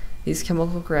 These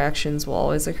chemical reactions will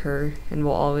always occur and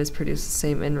will always produce the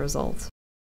same end result.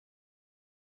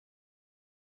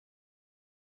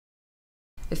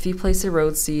 If you place a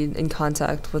rose seed in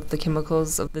contact with the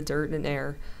chemicals of the dirt and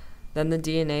air, then the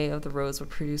DNA of the rose will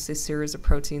produce a series of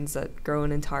proteins that grow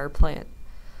an entire plant.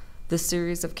 This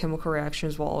series of chemical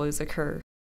reactions will always occur.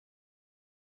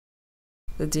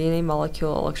 The DNA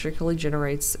molecule electrically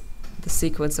generates the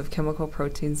sequence of chemical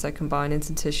proteins that combine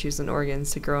into tissues and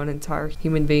organs to grow an entire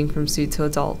human being from seed to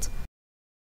adult.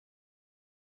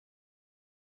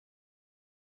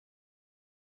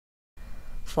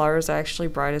 Flowers are actually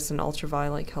brightest in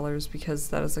ultraviolet colors because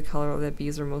that is the color that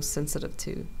bees are most sensitive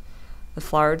to. The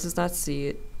flower does not see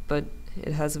it, but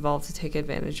it has evolved to take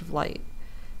advantage of light.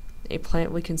 A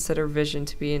plant would consider vision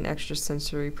to be an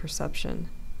extrasensory perception.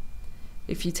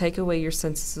 If you take away your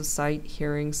senses of sight,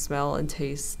 hearing, smell, and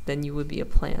taste, then you would be a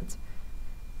plant.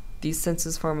 These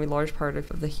senses form a large part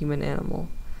of the human animal.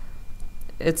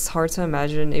 It's hard to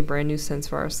imagine a brand new sense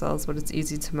for ourselves, but it's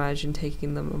easy to imagine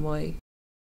taking them away.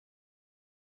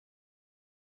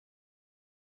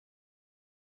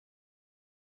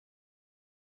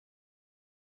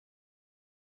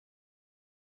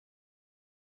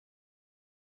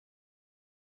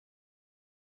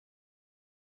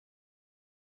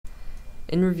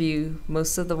 In review,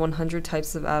 most of the 100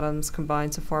 types of atoms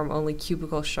combine to form only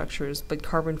cubical structures, but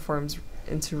carbon forms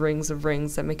into rings of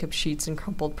rings that make up sheets and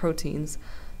crumpled proteins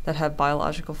that have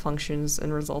biological functions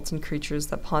and result in creatures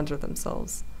that ponder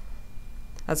themselves.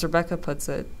 As Rebecca puts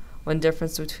it, one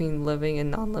difference between living and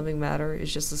non-living matter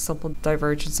is just a simple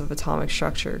divergence of atomic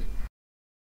structure.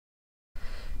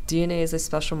 DNA is a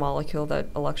special molecule that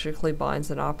electrically binds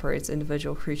and operates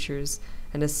individual creatures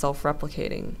and is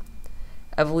self-replicating.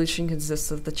 Evolution consists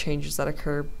of the changes that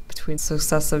occur between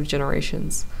successive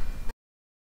generations.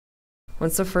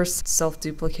 Once the first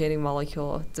self-duplicating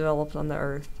molecule developed on the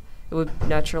Earth, it would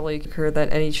naturally occur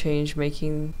that any change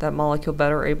making that molecule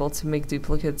better able to make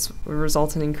duplicates would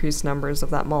result in increased numbers of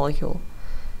that molecule.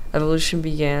 Evolution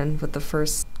began with the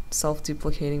first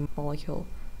self-duplicating molecule.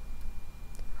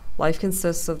 Life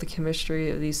consists of the chemistry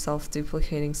of these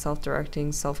self-duplicating,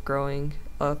 self-directing, self-growing,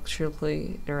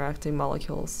 electrically interacting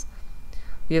molecules.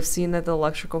 We have seen that the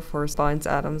electrical force binds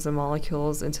atoms and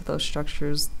molecules into those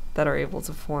structures that are able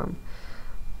to form.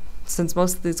 Since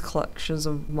most of these collections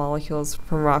of molecules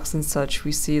from rocks and such,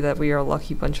 we see that we are a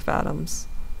lucky bunch of atoms.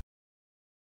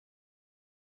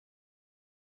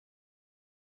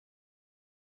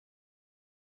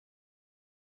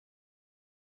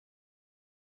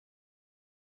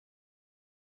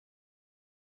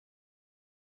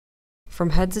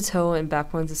 From head to toe and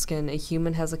backbone to skin, a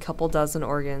human has a couple dozen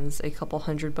organs, a couple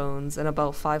hundred bones, and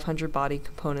about 500 body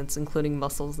components, including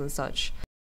muscles and such,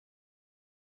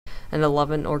 and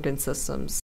 11 organ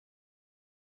systems.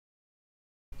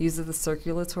 These are the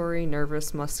circulatory,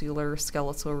 nervous, muscular,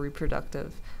 skeletal,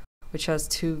 reproductive, which has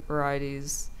 2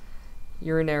 varieties: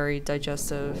 urinary,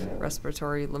 digestive,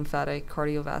 respiratory, lymphatic,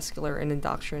 cardiovascular, and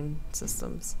endocrine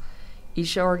systems.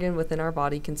 Each organ within our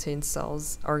body contains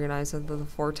cells organized into the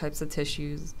 4 types of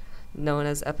tissues known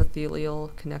as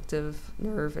epithelial, connective,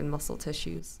 nerve, and muscle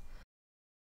tissues.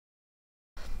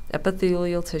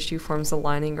 Epithelial tissue forms the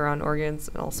lining around organs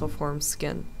and also forms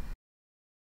skin.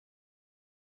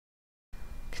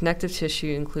 Connective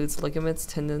tissue includes ligaments,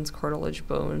 tendons, cartilage,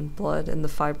 bone, blood, and the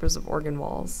fibers of organ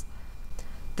walls.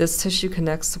 This tissue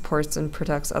connects, supports, and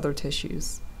protects other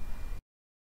tissues.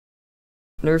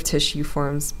 Nerve tissue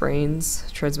forms brains,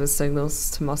 transmits signals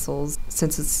to muscles,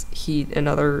 senses heat and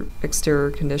other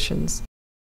exterior conditions.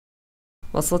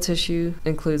 Muscle tissue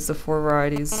includes the 4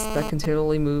 varieties that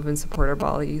continually move and support our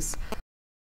bodies.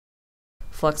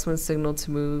 Flex when signaled to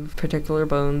move, particular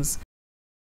bones,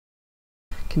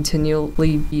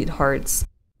 continually beat hearts,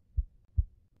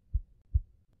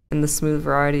 and the smooth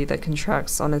variety that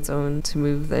contracts on its own to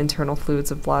move the internal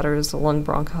fluids of bladders, lung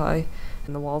bronchi,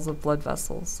 and the walls of blood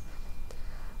vessels.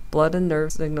 Blood and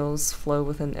nerve signals flow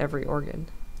within every organ.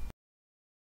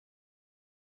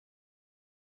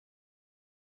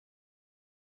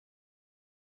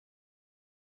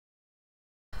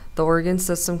 The organ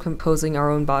system composing our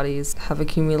own bodies have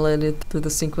accumulated through the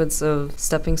sequence of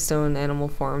stepping stone animal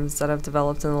forms that have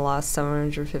developed in the last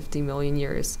 750 million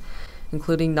years,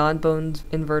 including non-boned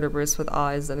invertebrates with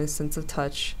eyes and a sense of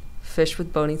touch, fish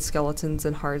with bony skeletons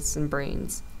and hearts and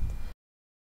brains,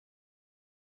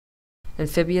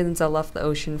 amphibians that left the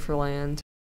ocean for land,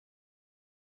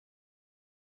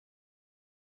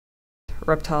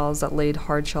 reptiles that laid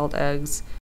hard-shelled eggs,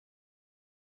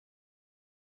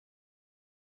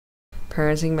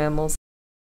 parenting mammals,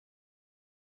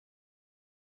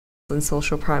 and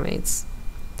social primates.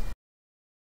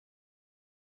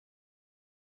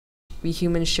 We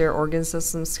humans share organ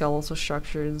systems, skeletal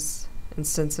structures, and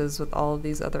senses with all of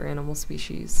these other animal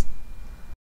species.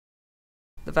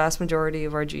 The vast majority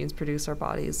of our genes produce our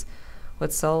bodies,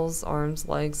 with cells, arms,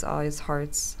 legs, eyes,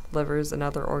 hearts, livers, and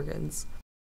other organs.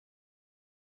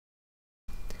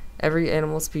 Every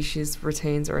animal species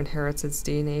retains or inherits its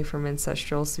DNA from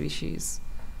ancestral species.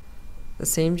 The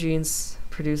same genes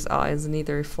produce eyes in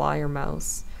either a fly or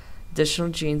mouse. Additional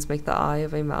genes make the eye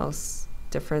of a mouse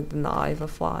different than the eye of a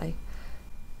fly.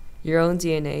 Your own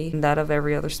DNA, and that of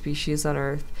every other species on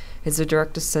Earth, is a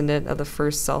direct descendant of the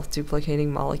first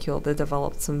self-duplicating molecule that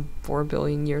developed some 4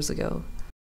 billion years ago.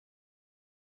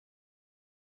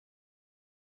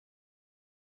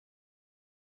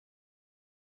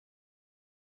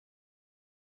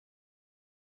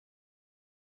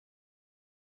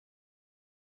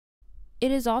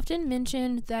 It is often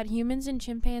mentioned that humans and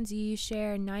chimpanzees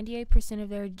share 98% of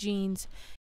their genes.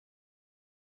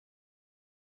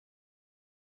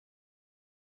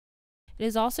 It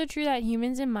is also true that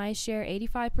humans and mice share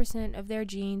 85% of their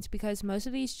genes because most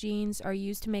of these genes are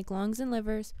used to make lungs and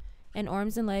livers and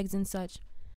arms and legs and such.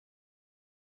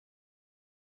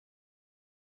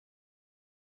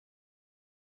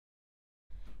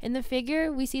 In the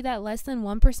figure, we see that less than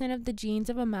 1% of the genes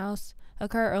of a mouse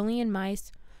occur only in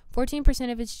mice. 14%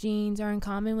 of its genes are in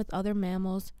common with other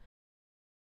mammals.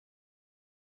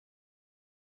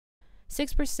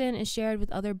 6% is shared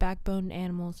with other backboned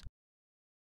animals.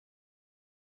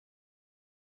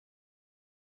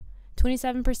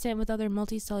 27% with other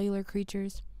multicellular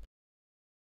creatures.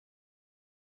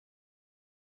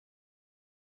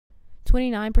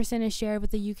 29% is shared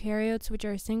with the eukaryotes, which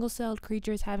are single-celled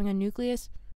creatures having a nucleus.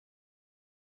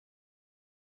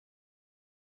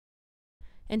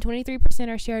 And 23%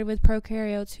 are shared with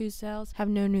prokaryotes whose cells have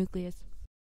no nucleus.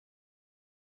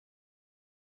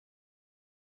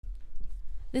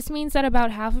 This means that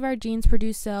about half of our genes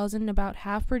produce cells and about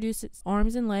half produce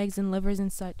arms and legs and livers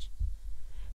and such.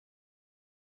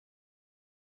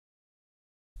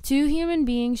 Two human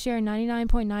beings share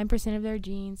 99.9% of their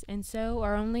genes, and so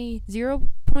are only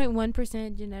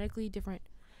 0.1% genetically different.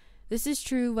 This is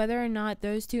true whether or not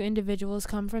those two individuals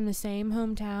come from the same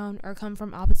hometown or come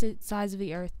from opposite sides of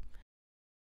the earth,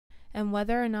 and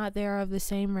whether or not they are of the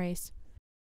same race.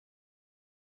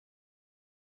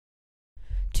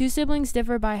 Two siblings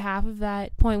differ by half of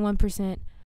that 0.1%.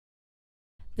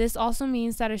 This also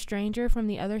means that a stranger from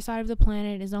the other side of the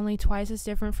planet is only twice as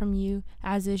different from you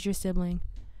as is your sibling.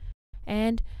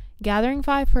 And gathering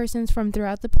 5 persons from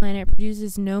throughout the planet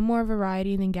produces no more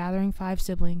variety than gathering 5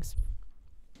 siblings.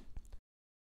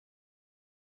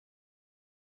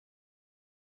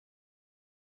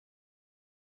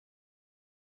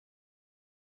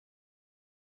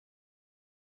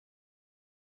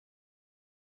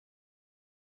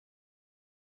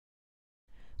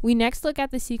 We next look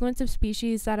at the sequence of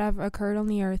species that have occurred on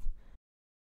the Earth.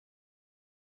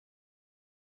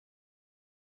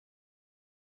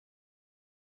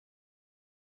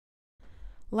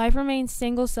 Life remained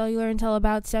single-cellular until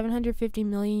about 750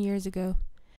 million years ago.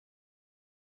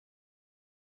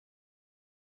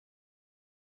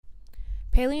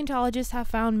 Paleontologists have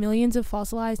found millions of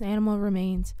fossilized animal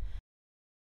remains.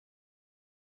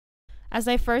 As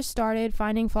they first started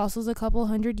finding fossils a couple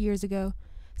hundred years ago,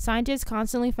 scientists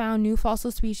constantly found new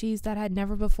fossil species that had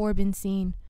never before been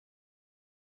seen.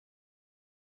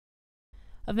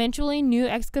 Eventually, new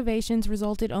excavations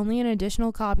resulted only in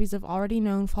additional copies of already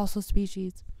known fossil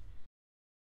species.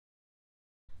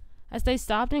 As they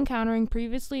stopped encountering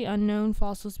previously unknown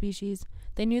fossil species,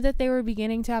 they knew that they were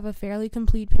beginning to have a fairly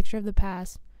complete picture of the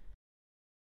past.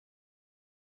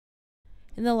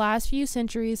 In the last few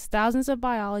centuries, thousands of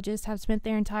biologists have spent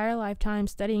their entire lifetime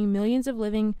studying millions of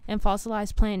living and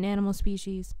fossilized plant and animal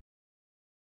species.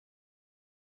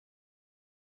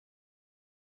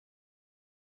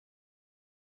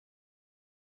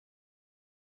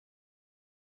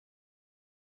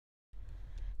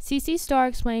 C.C. Starr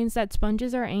explains that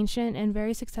sponges are ancient and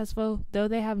very successful, though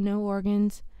they have no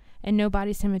organs and no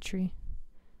body symmetry.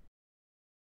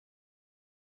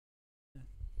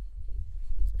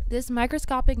 This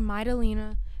microscopic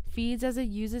Mytilena feeds as it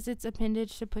uses its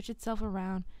appendage to push itself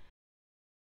around.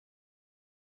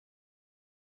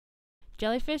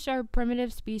 Jellyfish are a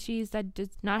primitive species that does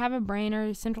not have a brain or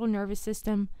a central nervous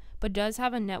system, but does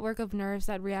have a network of nerves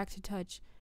that react to touch.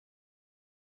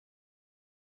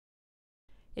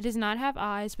 It does not have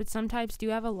eyes, but some types do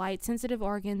have a light-sensitive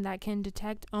organ that can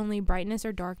detect only brightness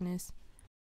or darkness.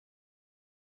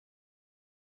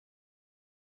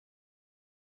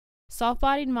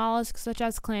 Soft-bodied mollusks such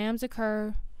as clams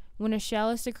occur when a shell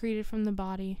is secreted from the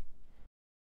body.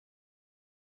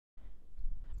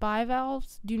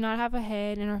 Bivalves do not have a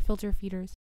head and are filter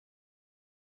feeders.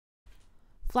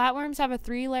 Flatworms have a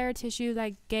 3-layer tissue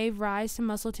that gave rise to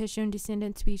muscle tissue in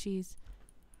descendant species.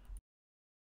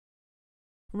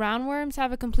 Roundworms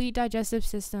have a complete digestive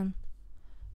system.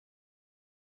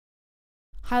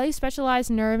 Highly specialized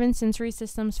nerve and sensory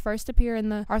systems first appear in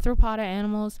the arthropoda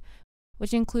animals,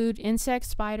 which include insects,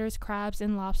 spiders, crabs,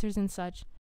 and lobsters and such.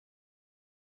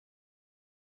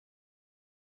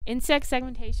 Insect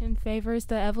segmentation favors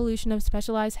the evolution of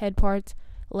specialized head parts,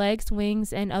 legs,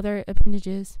 wings, and other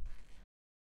appendages.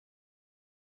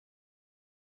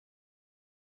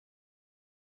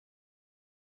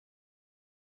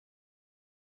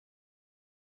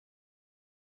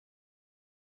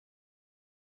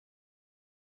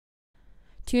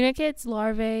 Tunicates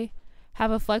larvae have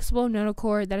a flexible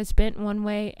notochord that is bent one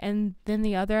way and then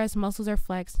the other as muscles are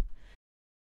flexed.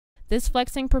 This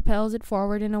flexing propels it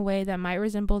forward in a way that might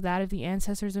resemble that of the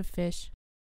ancestors of fish.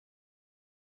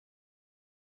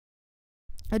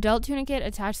 Adult tunicate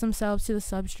attach themselves to the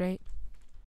substrate.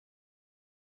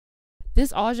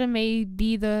 This auga may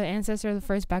be the ancestor of the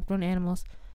first backbone animals.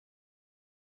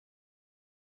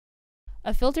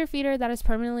 A filter feeder that is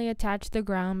permanently attached to the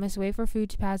ground must wait for food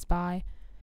to pass by.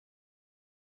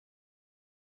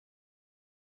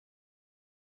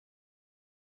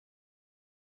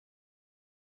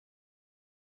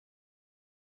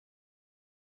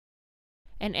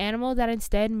 An animal that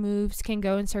instead moves can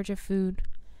go in search of food.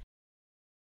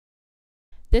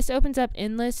 This opens up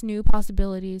endless new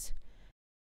possibilities.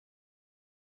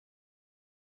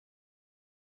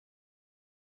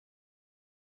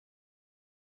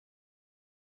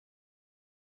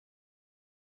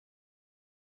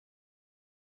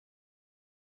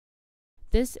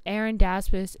 This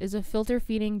Arandaspis is a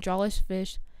filter-feeding jawless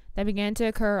fish that began to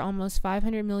occur almost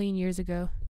 500 million years ago.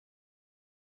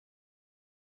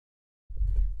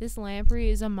 This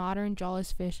lamprey is a modern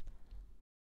jawless fish.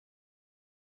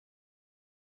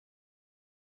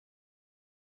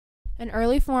 An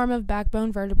early form of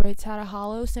backbone vertebrates had a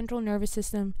hollow central nervous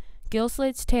system, gill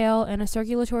slits, tail, and a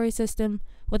circulatory system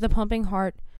with a pumping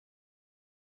heart.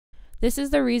 This is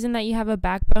the reason that you have a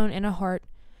backbone and a heart.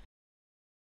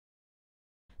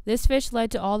 This fish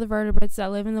led to all the vertebrates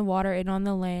that live in the water and on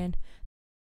the land.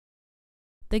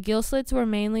 The gill slits were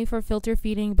mainly for filter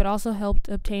feeding, but also helped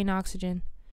obtain oxygen.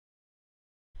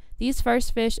 These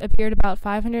first fish appeared about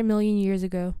 500 million years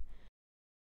ago.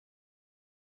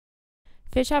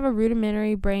 Fish have a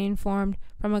rudimentary brain formed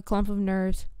from a clump of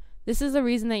nerves. This is the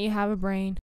reason that you have a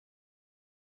brain.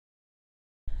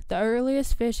 The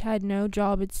earliest fish had no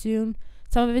jaw, but soon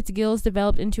some of its gills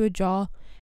developed into a jaw,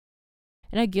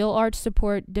 and a gill arch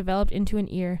support developed into an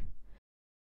ear.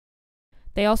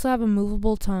 They also have a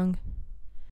movable tongue.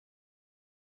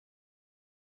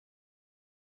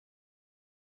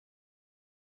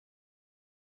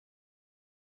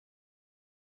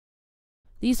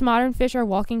 These modern fish are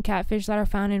walking catfish that are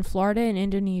found in Florida and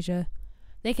Indonesia.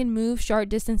 They can move short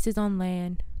distances on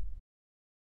land.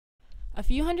 A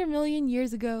few 100 million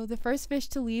years ago, the first fish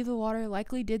to leave the water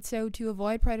likely did so to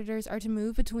avoid predators or to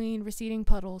move between receding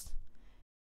puddles.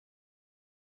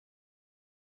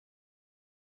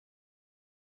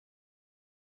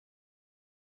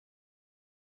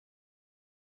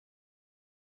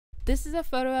 This is a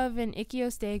photo of an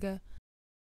ichthyostega.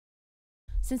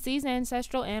 Since these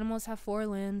ancestral animals have 4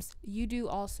 limbs, you do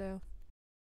also.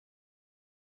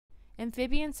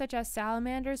 Amphibians such as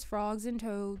salamanders, frogs, and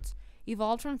toads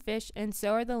evolved from fish, and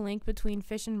so are the link between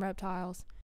fish and reptiles.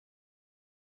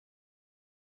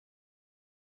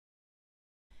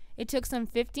 It took some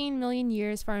 15 million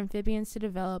years for amphibians to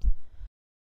develop.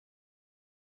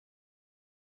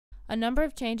 A number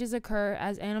of changes occur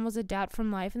as animals adapt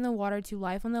from life in the water to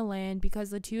life on the land because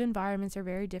the two environments are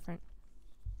very different.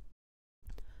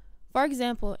 For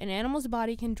example, an animal's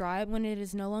body can dry up when it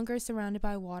is no longer surrounded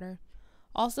by water.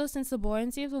 Also, since the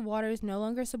buoyancy of the water is no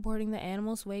longer supporting the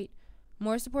animal's weight,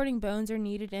 more supporting bones are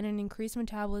needed and an increased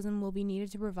metabolism will be needed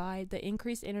to provide the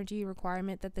increased energy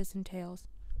requirement that this entails.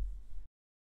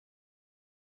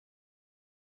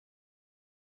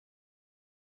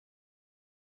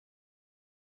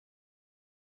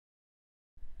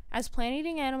 As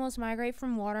plant-eating animals migrate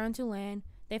from water onto land,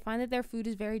 they find that their food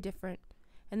is very different,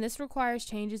 and this requires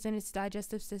changes in its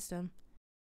digestive system.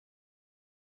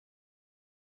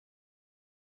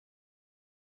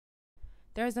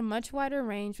 There is a much wider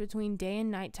range between day and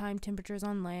nighttime temperatures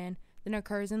on land than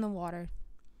occurs in the water.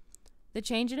 The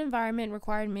change in environment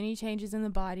required many changes in the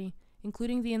body,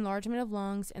 including the enlargement of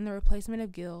lungs and the replacement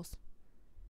of gills.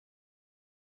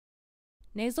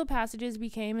 Nasal passages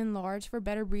became enlarged for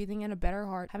better breathing and a better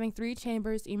heart, having 3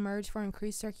 chambers emerged for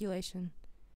increased circulation.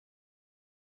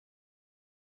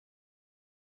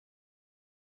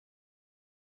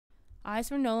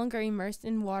 Eyes were no longer immersed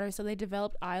in water, so they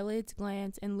developed eyelids,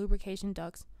 glands, and lubrication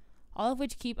ducts, all of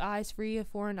which keep eyes free of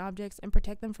foreign objects and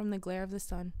protect them from the glare of the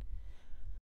sun.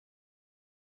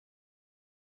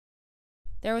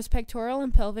 There was pectoral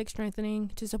and pelvic strengthening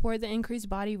to support the increased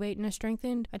body weight and a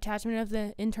strengthened attachment of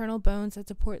the internal bones that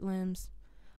support limbs.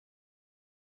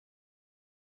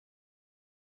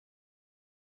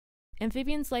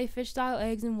 Amphibians lay fish-style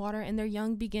eggs in water, and their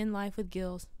young begin life with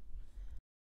gills.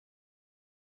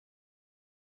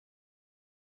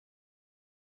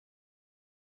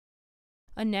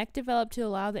 A neck developed to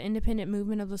allow the independent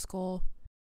movement of the skull.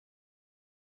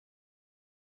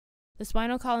 The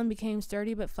spinal column became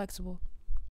sturdy but flexible.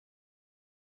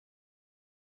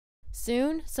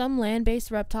 Soon, some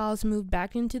land-based reptiles moved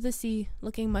back into the sea,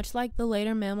 looking much like the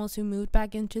later mammals who moved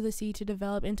back into the sea to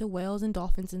develop into whales and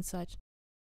dolphins and such.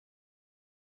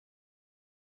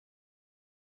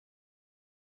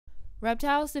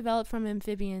 Reptiles developed from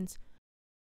amphibians.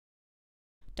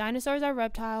 Dinosaurs are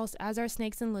reptiles, as are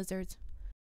snakes and lizards.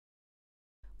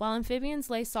 While amphibians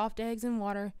lay soft eggs in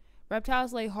water,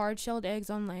 reptiles lay hard-shelled eggs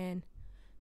on land.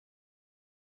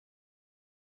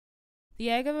 The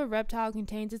egg of a reptile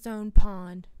contains its own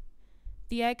pond.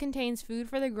 The egg contains food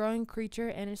for the growing creature,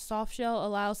 and its soft shell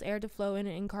allows air to flow in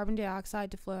it and carbon dioxide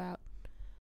to flow out.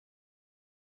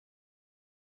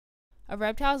 A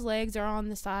reptile's legs are on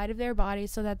the side of their body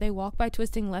so that they walk by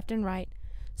twisting left and right,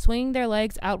 swinging their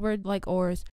legs outward like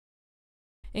oars.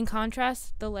 In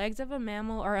contrast, the legs of a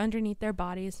mammal are underneath their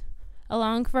bodies,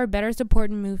 allowing for better support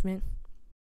and movement.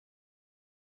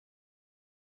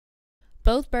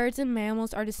 Both birds and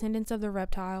mammals are descendants of the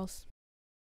reptiles.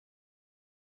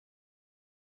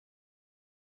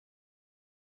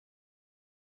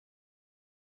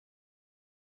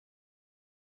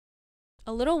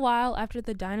 A little while after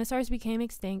the dinosaurs became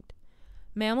extinct,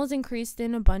 mammals increased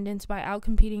in abundance by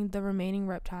outcompeting the remaining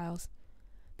reptiles.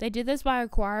 They did this by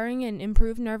acquiring an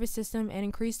improved nervous system and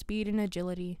increased speed and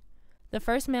agility. The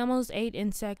first mammals ate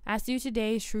insects, as do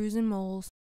today's shrews and moles.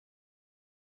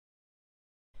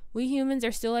 We humans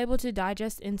are still able to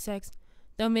digest insects,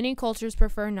 though many cultures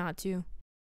prefer not to.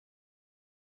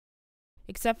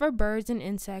 Except for birds and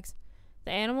insects,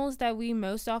 the animals that we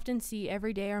most often see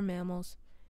every day are mammals.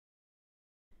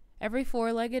 Every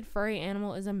four-legged furry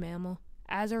animal is a mammal,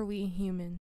 as are we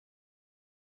humans.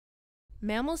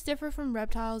 Mammals differ from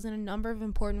reptiles in a number of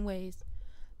important ways.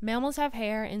 Mammals have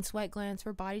hair and sweat glands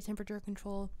for body temperature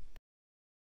control,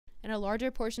 and a larger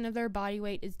portion of their body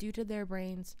weight is due to their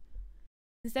brains.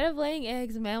 Instead of laying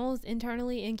eggs, mammals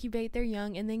internally incubate their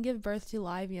young and then give birth to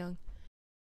live young.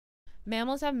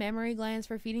 Mammals have mammary glands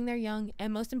for feeding their young,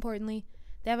 and most importantly,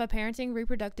 they have a parenting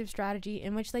reproductive strategy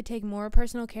in which they take more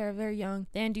personal care of their young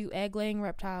than do egg-laying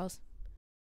reptiles.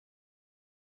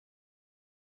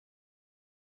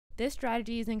 This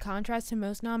strategy is in contrast to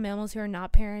most non-mammals who are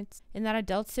not parents, in that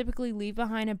adults typically leave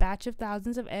behind a batch of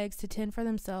thousands of eggs to tend for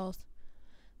themselves.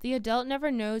 The adult never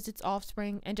knows its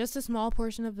offspring, and just a small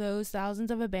portion of those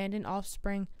thousands of abandoned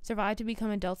offspring survive to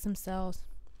become adults themselves.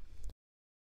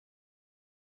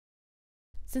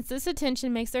 Since this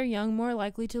attention makes their young more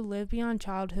likely to live beyond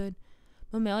childhood,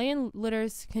 mammalian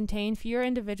litters contain fewer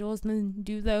individuals than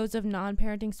do those of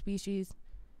non-parenting species.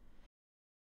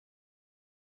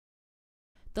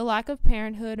 The lack of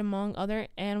parenthood among other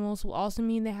animals will also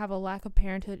mean they have a lack of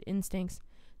parenthood instincts.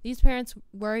 These parents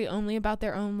worry only about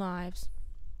their own lives.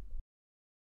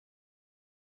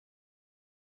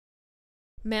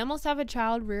 Mammals have a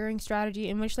child rearing strategy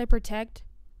in which they protect,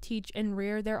 teach, and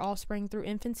rear their offspring through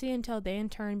infancy until they in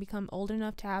turn become old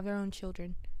enough to have their own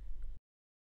children.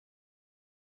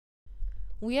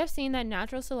 We have seen that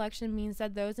natural selection means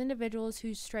that those individuals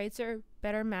whose traits are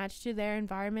better matched to their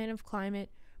environment of climate,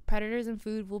 predators, and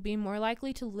food will be more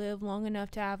likely to live long enough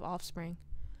to have offspring.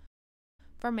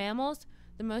 For mammals,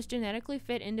 the most genetically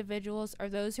fit individuals are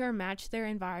those who are matched to their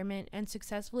environment and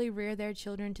successfully rear their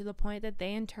children to the point that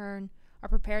they in turn are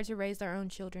prepared to raise their own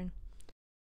children.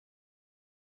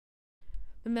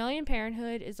 Mammalian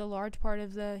parenthood is a large part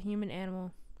of the human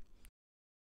animal.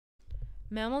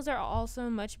 Mammals are also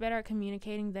much better at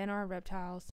communicating than are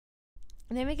reptiles.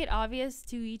 They make it obvious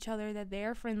to each other that they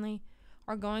are friendly,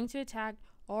 are going to attack,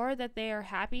 or that they are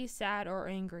happy, sad, or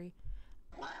angry.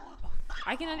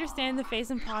 I can understand the face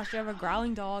and posture of a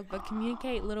growling dog, but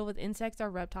communicate little with insects or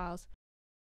reptiles.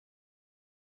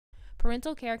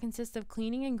 Parental care consists of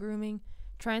cleaning and grooming,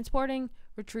 transporting,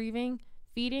 retrieving,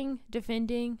 feeding,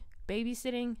 defending,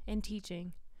 babysitting, and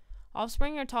teaching.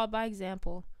 Offspring are taught by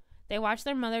example. They watch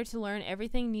their mother to learn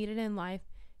everything needed in life,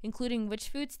 including which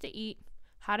foods to eat,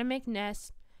 how to make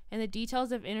nests, and the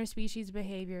details of interspecies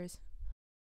behaviors.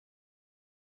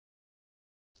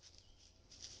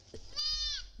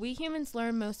 We humans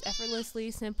learn most effortlessly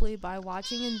simply by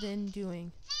watching and then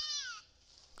doing.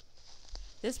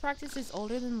 This practice is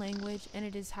older than language, and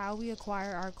it is how we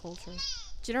acquire our culture.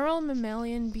 General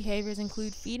mammalian behaviors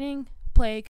include feeding,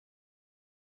 play,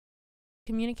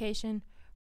 communication,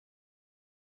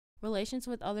 relations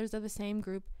with others of the same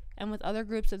group and with other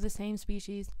groups of the same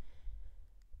species,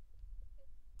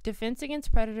 defense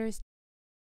against predators,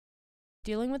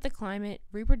 dealing with the climate,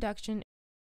 reproduction,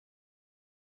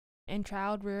 and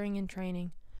child rearing and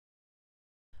training.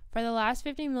 For the last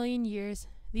 50 million years,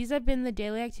 these have been the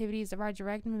daily activities of our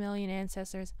direct mammalian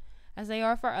ancestors, as they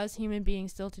are for us human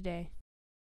beings still today.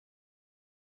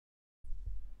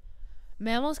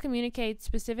 Mammals communicate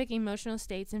specific emotional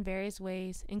states in various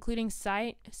ways, including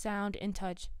sight, sound, and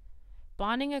touch.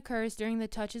 Bonding occurs during the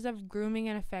touches of grooming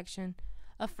and affection.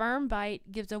 A firm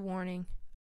bite gives a warning.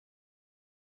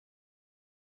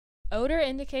 Odor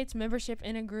indicates membership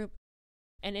in a group,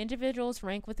 and individuals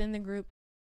rank within the group.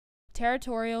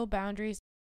 Territorial boundaries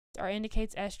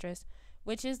indicates estrus,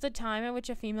 which is the time at which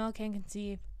a female can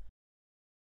conceive.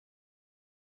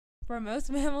 For most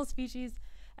mammal species,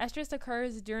 estrus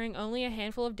occurs during only a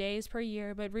handful of days per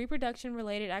year, but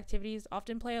reproduction-related activities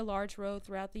often play a large role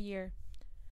throughout the year.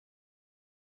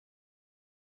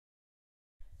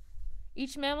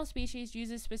 Each mammal species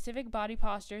uses specific body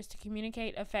postures to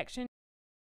communicate affection,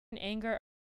 anger,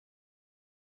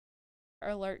 or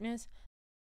alertness,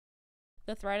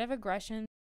 the threat of aggression,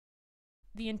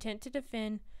 the intent to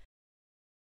defend,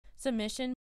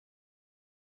 submission,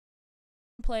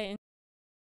 play,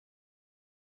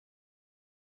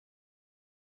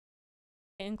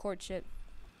 and courtship.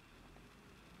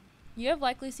 You have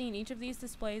likely seen each of these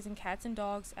displays in cats and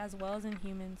dogs as well as in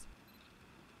humans.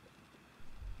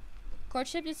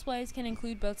 Courtship displays can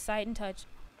include both sight and touch.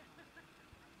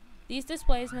 These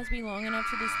displays must be long enough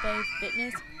to display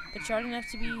fitness, but short enough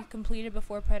to be completed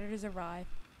before predators arrive.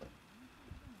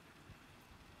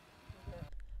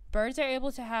 Birds are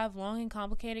able to have long and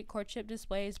complicated courtship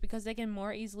displays because they can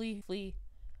more easily flee.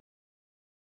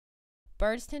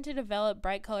 Birds tend to develop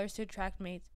bright colors to attract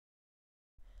mates,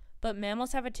 but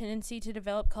mammals have a tendency to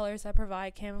develop colors that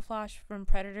provide camouflage from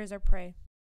predators or prey.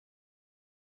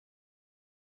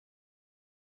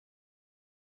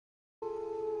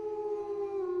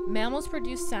 Mammals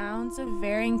produce sounds of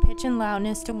varying pitch and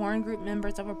loudness to warn group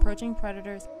members of approaching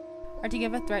predators or to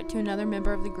give a threat to another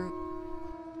member of the group.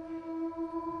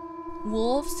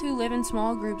 Wolves, who live in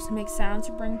small groups, make sounds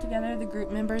to bring together the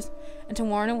group members and to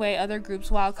warn away other groups,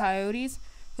 while coyotes,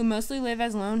 who mostly live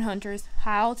as lone hunters,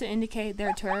 howl to indicate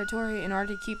their territory in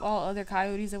order to keep all other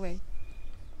coyotes away.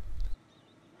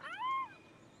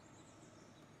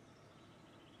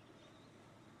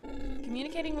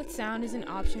 Communicating with sound is an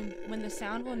option when the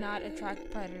sound will not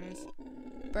attract predators.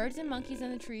 Birds and monkeys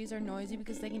in the trees are noisy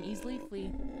because they can easily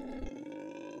flee.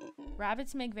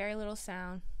 Rabbits make very little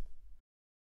sound.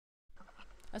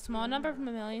 A small number of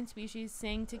mammalian species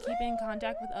sing to keep in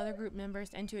contact with other group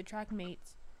members and to attract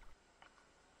mates.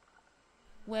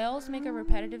 Whales make a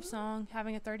repetitive song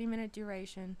having a 30-minute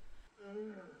duration.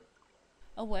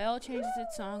 A whale changes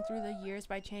its song through the years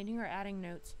by changing or adding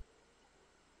notes.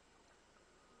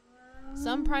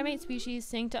 Some primate species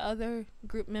sing to other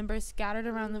group members scattered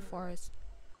around the forest.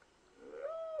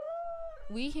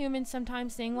 We humans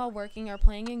sometimes sing while working or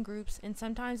playing in groups and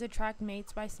sometimes attract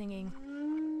mates by singing.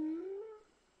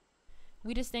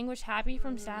 We distinguish happy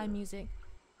from sad music.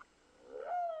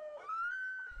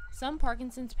 Some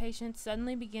Parkinson's patients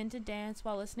suddenly begin to dance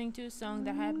while listening to a song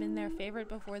that had been their favorite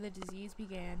before the disease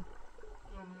began.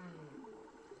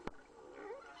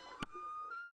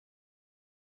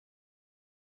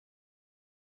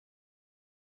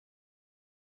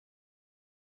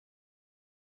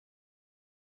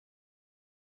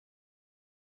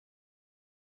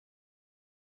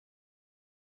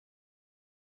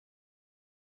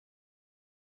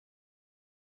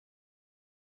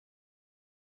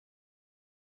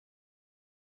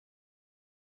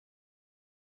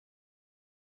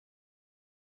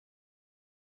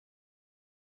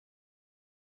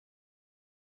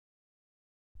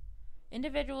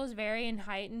 Individuals vary in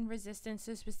height and resistance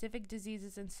to specific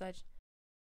diseases and such.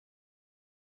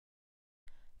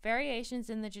 Variations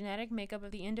in the genetic makeup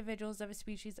of the individuals of a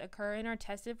species occur and are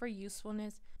tested for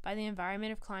usefulness by the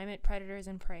environment of climate, predators,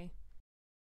 and prey.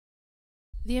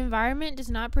 The environment does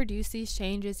not produce these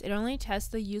changes, it only tests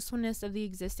the usefulness of the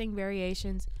existing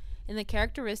variations in the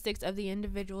characteristics of the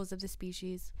individuals of the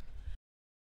species.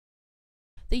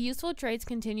 The useful traits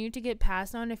continue to get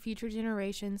passed on to future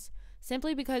generations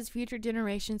simply because future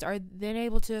generations are then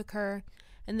able to occur,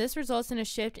 and this results in a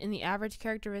shift in the average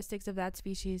characteristics of that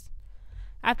species.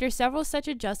 After several such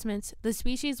adjustments, the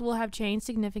species will have changed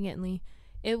significantly.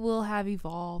 It will have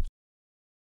evolved.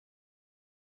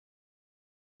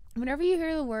 Whenever you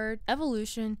hear the word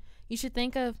evolution, you should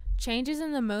think of changes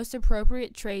in the most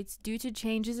appropriate traits due to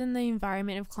changes in the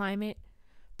environment of climate,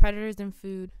 predators, and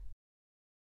food.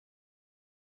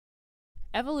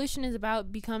 Evolution is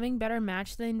about becoming better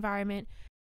matched to the environment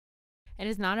and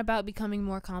is not about becoming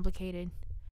more complicated.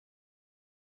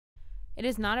 It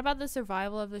is not about the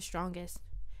survival of the strongest.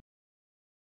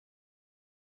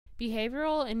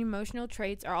 Behavioral and emotional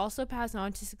traits are also passed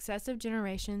on to successive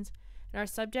generations and are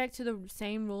subject to the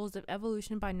same rules of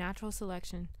evolution by natural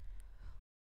selection.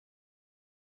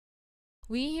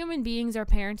 We human beings are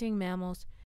parenting mammals.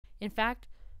 In fact,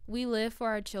 we live for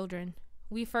our children.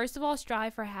 We first of all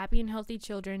strive for happy and healthy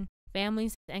children,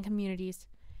 families, and communities.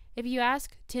 If you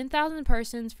ask 10,000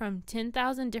 persons from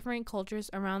 10,000 different cultures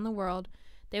around the world,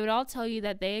 they would all tell you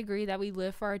that they agree that we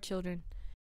live for our children.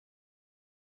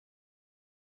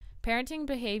 Parenting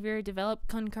behavior developed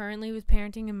concurrently with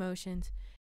parenting emotions.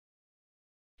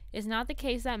 It is not the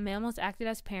case that mammals acted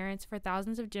as parents for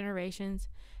thousands of generations,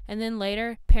 and then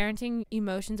later parenting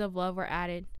emotions of love were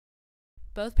added.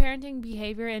 Both parenting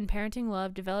behavior and parenting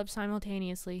love develop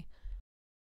simultaneously.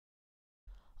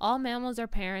 All mammals are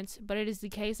parents, but it is the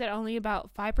case that only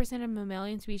about 5% of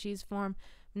mammalian species form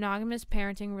monogamous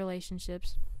parenting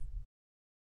relationships.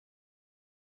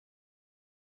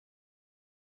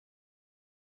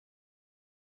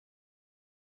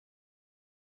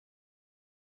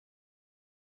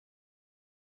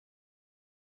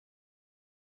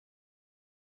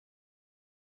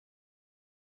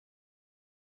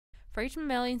 For each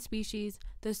mammalian species,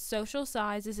 the social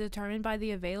size is determined by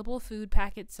the available food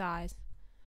packet size.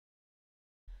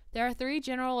 There are three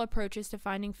general approaches to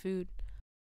finding food.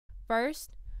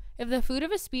 First, If the food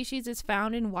of a species is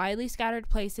found in widely scattered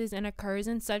places and occurs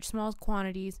in such small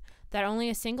quantities that only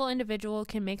a single individual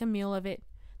can make a meal of it,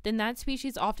 then that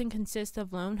species often consists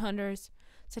of lone hunters,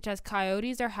 such as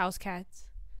coyotes or house cats.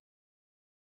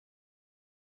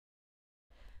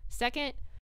 Second,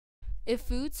 if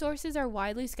food sources are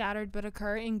widely scattered but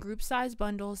occur in group-sized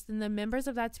bundles, then the members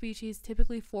of that species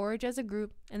typically forage as a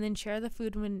group and then share the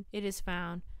food when it is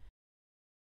found.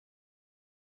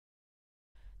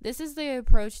 This is the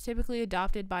approach typically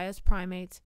adopted by us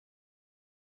primates.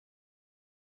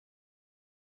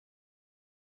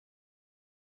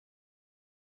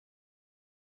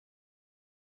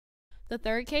 The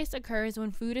third case occurs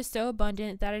when food is so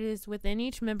abundant that it is within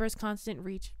each member's constant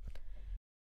reach.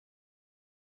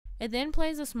 It then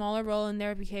plays a smaller role in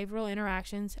their behavioral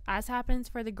interactions, as happens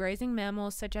for the grazing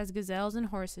mammals such as gazelles and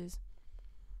horses.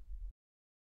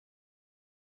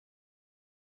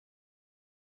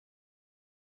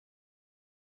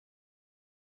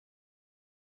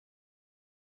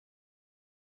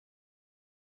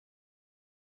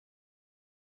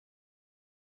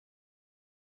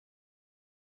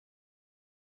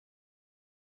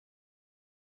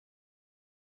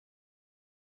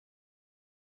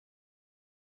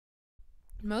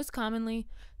 Most commonly,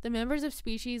 the members of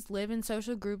species live in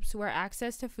social groups where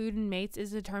access to food and mates is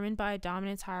determined by a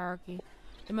dominance hierarchy.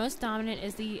 The most dominant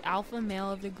is the alpha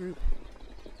male of the group.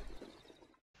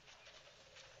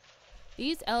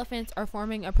 These elephants are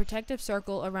forming a protective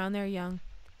circle around their young.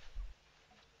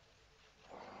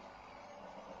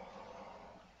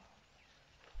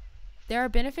 There are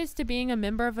benefits to being a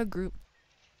member of a group.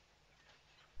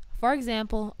 For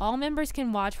example, all members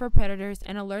can watch for predators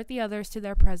and alert the others to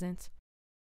their presence.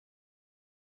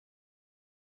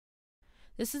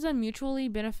 This is a mutually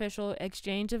beneficial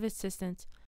exchange of assistance.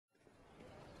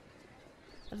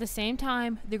 At the same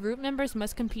time, the group members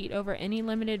must compete over any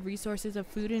limited resources of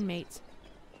food and mates.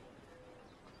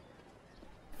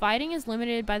 Fighting is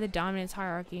limited by the dominance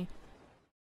hierarchy.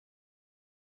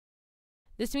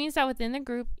 This means that within the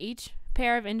group, each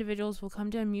pair of individuals will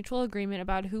come to a mutual agreement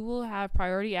about who will have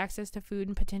priority access to food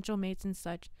and potential mates and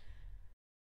such.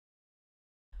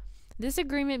 This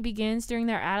agreement begins during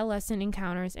their adolescent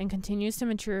encounters and continues to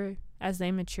mature as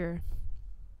they mature.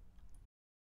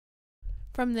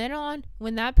 From then on,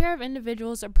 when that pair of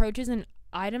individuals approaches an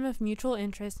item of mutual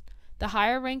interest, the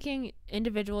higher-ranking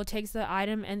individual takes the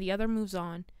item and the other moves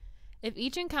on. If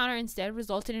each encounter instead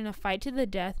resulted in a fight to the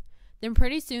death, then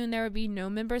pretty soon there would be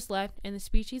no members left and the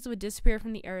species would disappear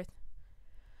from the earth.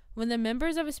 When the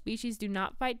members of a species do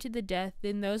not fight to the death,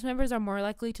 then those members are more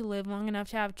likely to live long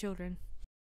enough to have children.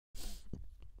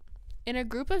 In a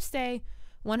group of, say,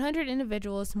 100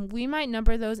 individuals, we might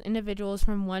number those individuals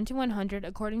from 1 to 100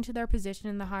 according to their position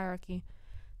in the hierarchy.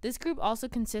 This group also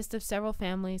consists of several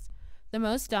families. The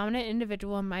most dominant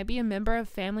individual might be a member of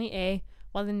family A,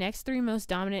 while the next three most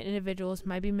dominant individuals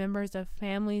might be members of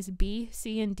families B,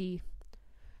 C, and D.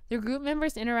 The group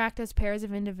members interact as pairs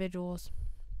of individuals.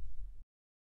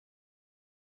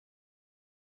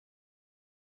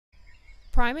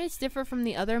 Primates differ from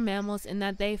the other mammals in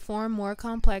that they form more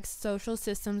complex social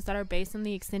systems that are based on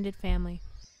the extended family.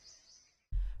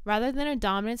 Rather than a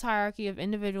dominance hierarchy of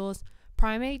individuals,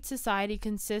 primate society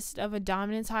consists of a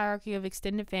dominance hierarchy of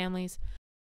extended families.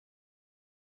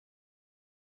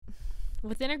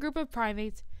 Within a group of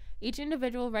primates, each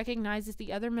individual recognizes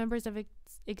the other members of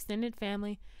its extended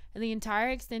family, and the entire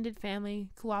extended family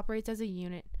cooperates as a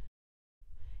unit.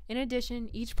 In addition,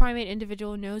 each primate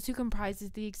individual knows who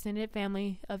comprises the extended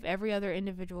family of every other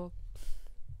individual.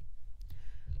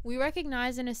 We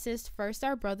recognize and assist first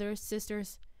our brothers,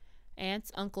 sisters, aunts,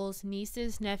 uncles,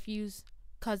 nieces, nephews,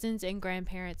 cousins, and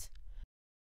grandparents.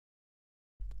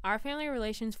 Our family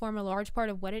relations form a large part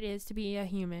of what it is to be a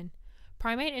human.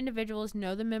 Primate individuals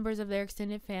know the members of their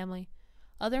extended family.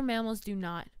 Other mammals do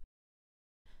not.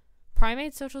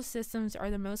 Primate social systems are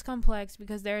the most complex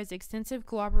because there is extensive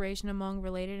cooperation among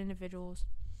related individuals.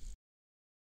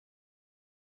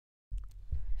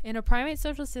 In a primate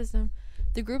social system,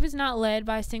 the group is not led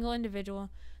by a single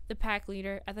individual, the pack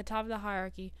leader, at the top of the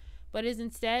hierarchy, but is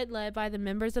instead led by the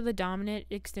members of the dominant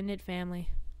extended family.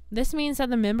 This means that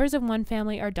the members of one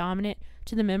family are dominant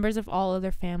to the members of all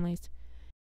other families.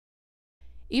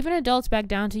 Even adults back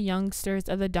down to youngsters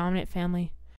of the dominant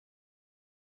family.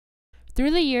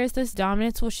 Through the years, this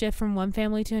dominance will shift from one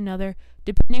family to another,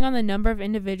 depending on the number of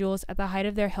individuals at the height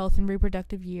of their health and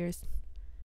reproductive years.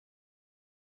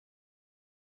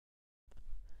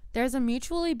 There is a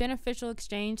mutually beneficial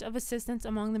exchange of assistance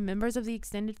among the members of the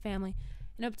extended family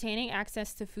in obtaining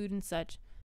access to food and such.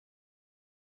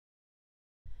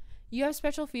 You have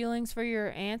special feelings for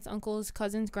your aunts, uncles,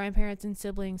 cousins, grandparents, and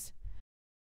siblings.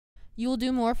 You will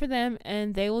do more for them,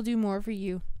 and they will do more for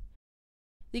you.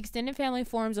 The extended family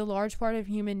forms a large part of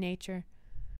human nature.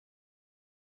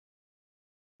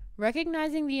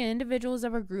 Recognizing the individuals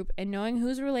of a group and knowing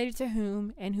who's related to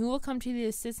whom and who will come to the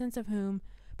assistance of whom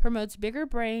promotes bigger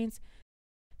brains,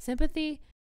 sympathy,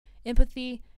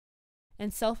 empathy,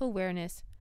 and self-awareness.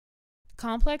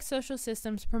 Complex social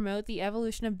systems promote the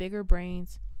evolution of bigger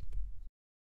brains.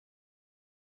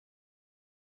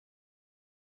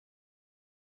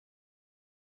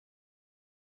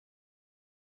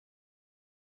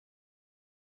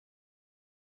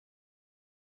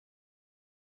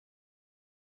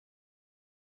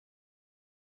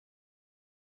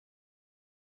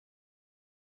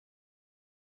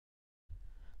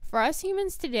 For us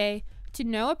humans today, to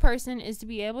know a person is to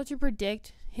be able to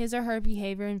predict his or her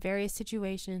behavior in various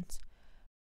situations.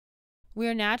 We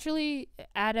are naturally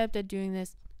adept at doing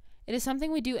this. It is something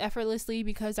we do effortlessly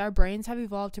because our brains have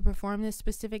evolved to perform this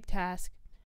specific task.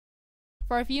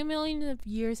 For a few million of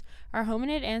years, our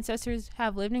hominid ancestors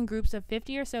have lived in groups of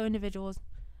 50 or so individuals.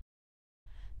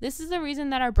 This is the reason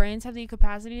that our brains have the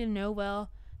capacity to know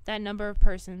well that number of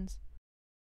persons.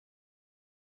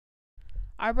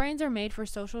 Our brains are made for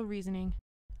social reasoning.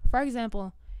 For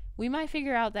example, we might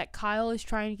figure out that Kyle is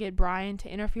trying to get Brian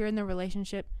to interfere in the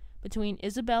relationship between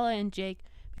Isabella and Jake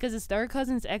because his third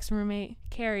cousin's ex-roommate,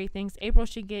 Carrie, thinks April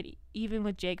should get even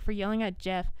with Jake for yelling at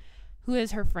Jeff, who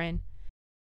is her friend.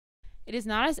 It is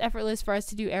not as effortless for us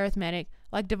to do arithmetic,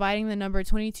 like dividing the number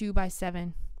 22 by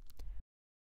 7.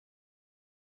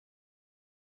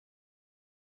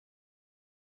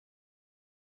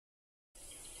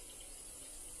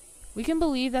 We can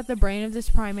believe that the brain of this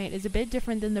primate is a bit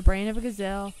different than the brain of a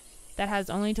gazelle that has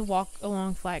only to walk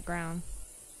along flat ground.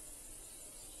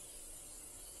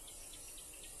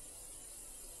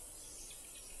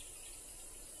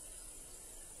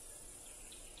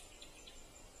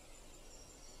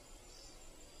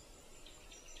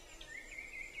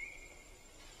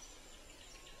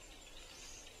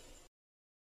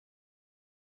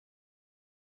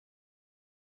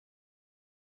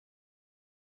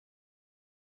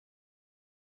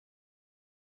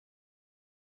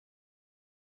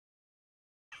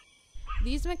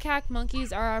 These macaque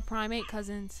monkeys are our primate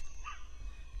cousins.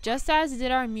 Just as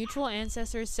did our mutual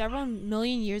ancestors several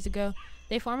million years ago,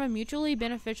 they form a mutually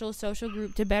beneficial social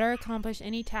group to better accomplish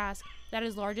any task that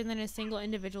is larger than a single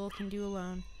individual can do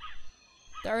alone.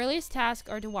 The earliest tasks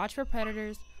are to watch for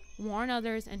predators, warn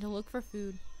others, and to look for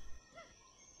food.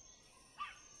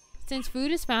 Since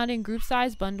food is found in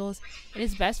group-sized bundles, it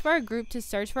is best for a group to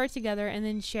search for it together and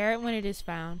then share it when it is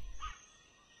found.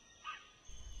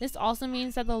 This also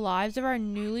means that the lives of our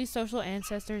newly social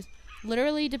ancestors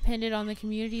literally depended on the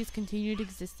community's continued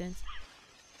existence.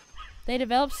 They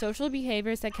developed social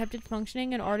behaviors that kept it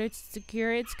functioning in order to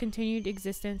secure its continued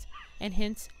existence, and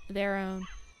hence their own.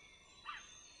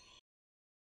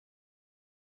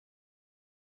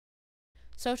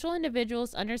 Social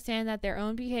individuals understand that their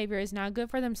own behavior is not good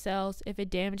for themselves if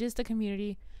it damages the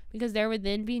community, because there would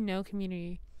then be no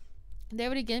community. They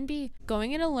would again be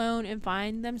going it alone and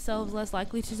find themselves less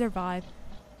likely to survive.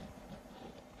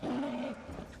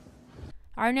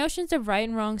 Our notions of right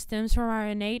and wrong stems from our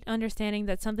innate understanding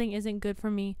that something isn't good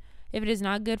for me if it is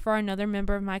not good for another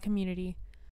member of my community.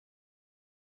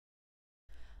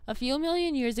 A few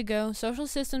million years ago, social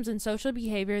systems and social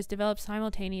behaviors developed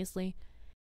simultaneously.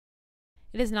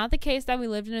 It is not the case that we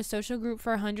lived in a social group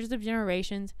for hundreds of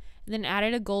generations and then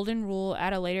added a golden rule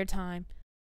at a later time.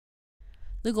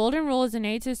 The golden rule is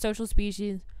innate to social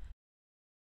species.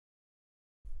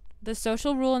 The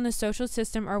social rule and the social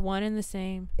system are one and the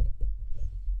same.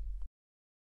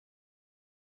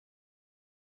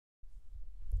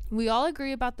 We all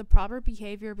agree about the proper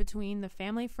behavior between the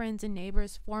family, friends, and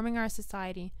neighbors forming our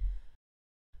society.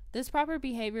 This proper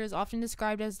behavior is often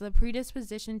described as the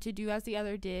predisposition to do as the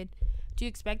other did, to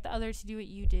expect the other to do what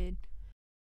you did.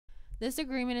 This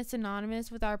agreement is synonymous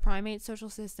with our primate social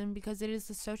system because it is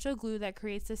the social glue that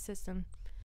creates this system.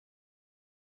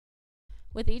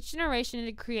 With each generation,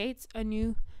 it creates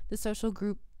anew the social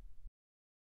group.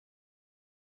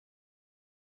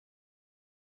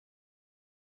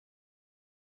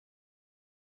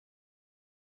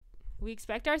 We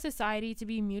expect our society to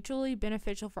be mutually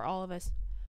beneficial for all of us.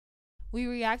 We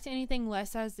react to anything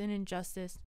less as an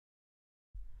injustice.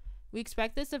 We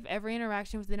expect this of every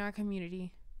interaction within our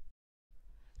community.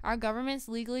 Our governments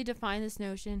legally define this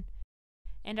notion,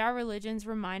 and our religions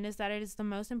remind us that it is the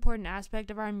most important aspect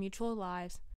of our mutual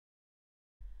lives.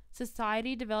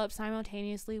 Society develops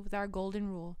simultaneously with our golden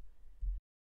rule.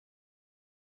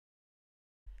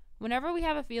 Whenever we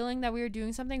have a feeling that we are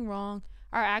doing something wrong,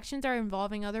 our actions are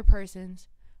involving other persons.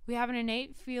 We have an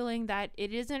innate feeling that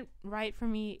it isn't right for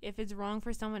me if it's wrong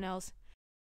for someone else.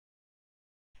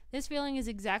 This feeling is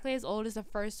exactly as old as the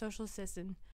first social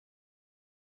system.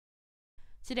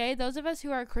 Today, those of us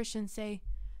who are Christians say,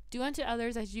 "Do unto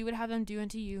others as you would have them do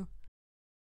unto you."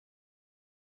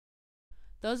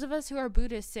 Those of us who are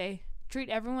Buddhists say, "Treat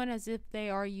everyone as if they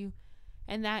are you,"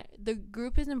 and that the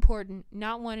group is important,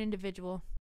 not one individual.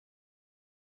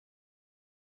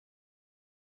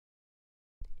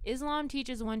 Islam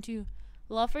teaches one to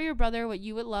love for your brother what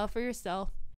you would love for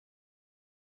yourself.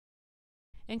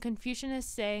 And Confucianists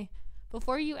say,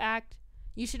 before you act,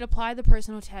 you should apply the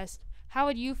personal test. How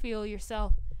would you feel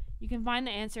yourself? You can find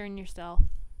the answer in yourself.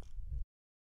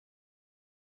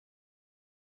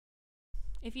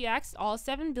 If you asked all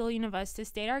 7 billion of us to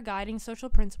state our guiding social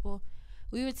principle,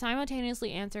 we would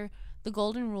simultaneously answer the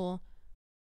golden rule.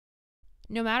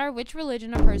 No matter which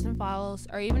religion a person follows,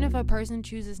 or even if a person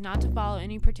chooses not to follow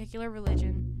any particular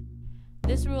religion,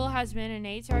 this rule has been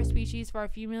innate to our species for a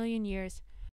few million years.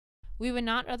 We would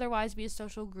not otherwise be a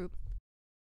social group.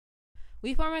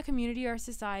 We form a community or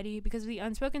society because of the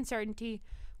unspoken certainty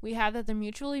we have that the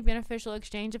mutually beneficial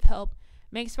exchange of help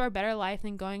makes for a better life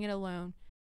than going it alone.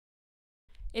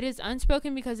 It is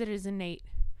unspoken because it is innate.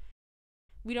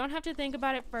 We don't have to think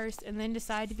about it first and then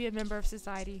decide to be a member of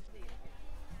society.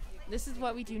 This is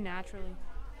what we do naturally.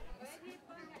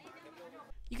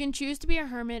 You can choose to be a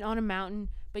hermit on a mountain,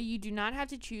 but you do not have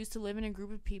to choose to live in a group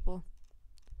of people.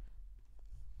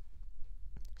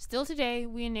 Still today,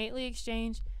 we innately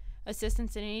exchange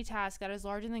assistance in any task that is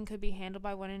larger than could be handled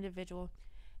by one individual.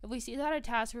 If we see that a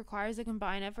task requires the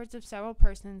combined efforts of several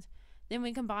persons, then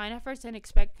we combine efforts and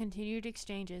expect continued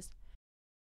exchanges.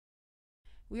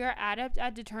 We are adept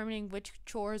at determining which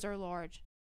chores are large.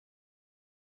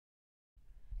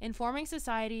 In forming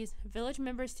societies, village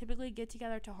members typically get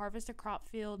together to harvest a crop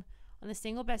field on the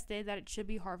single best day that it should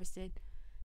be harvested.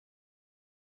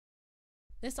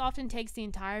 This often takes the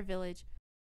entire village.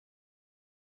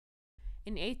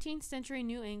 In 18th century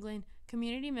New England,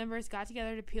 community members got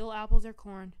together to peel apples or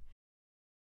corn.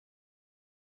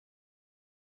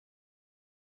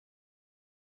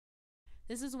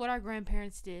 This is what our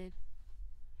grandparents did.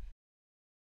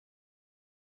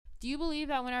 Do you believe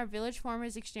that when our village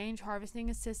farmers exchange harvesting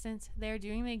assistance, they are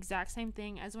doing the exact same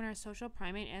thing as when our social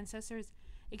primate ancestors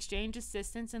exchanged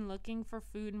assistance in looking for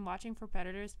food and watching for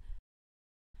predators?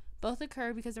 Both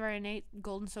occur because of our innate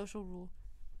golden social rule.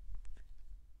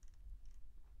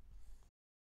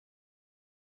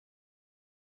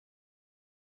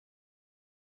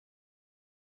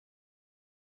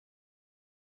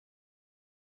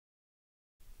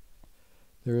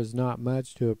 There is not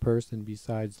much to a person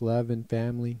besides love and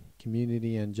family,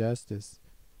 community and justice.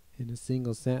 In a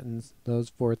single sentence, those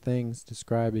 4 things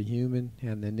describe a human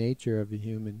and the nature of a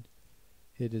human.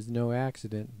 It is no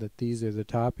accident that these are the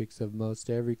topics of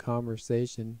most every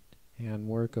conversation and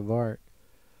work of art.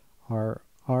 Our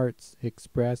arts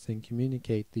express and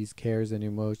communicate these cares and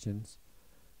emotions.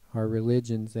 Our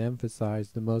religions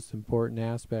emphasize the most important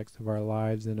aspects of our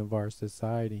lives and of our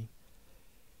society.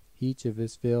 Each of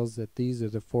us feels that these are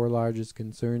the 4 largest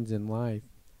concerns in life.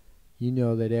 You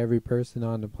know that every person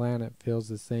on the planet feels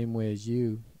the same way as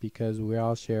you because we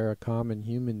all share a common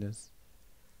humanness.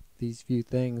 These few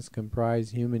things comprise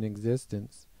human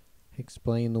existence,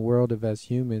 explain the world of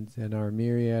us humans and our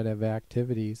myriad of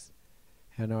activities,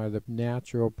 and are the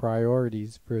natural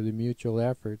priorities for the mutual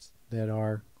efforts that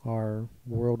are our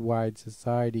worldwide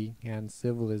society and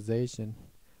civilization.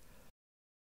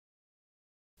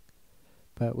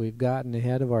 But we've gotten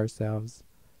ahead of ourselves.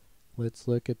 Let's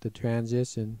look at the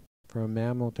transition from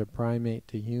mammal to primate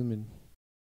to human.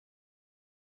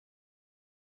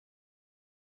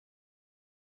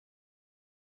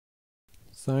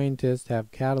 Scientists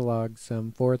have cataloged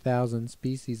some 4,000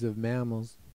 species of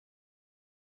mammals,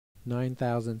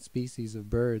 9,000 species of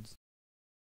birds,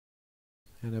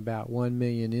 and about 1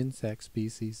 million insect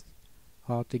species.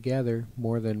 Altogether,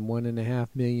 more than 1.5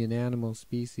 million animal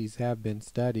species have been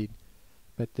studied.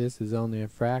 But this is only a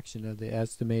fraction of the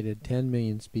estimated 10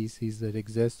 million species that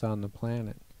exist on the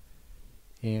planet.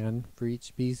 And for each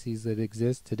species that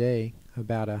exists today,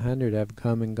 about 100 have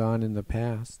come and gone in the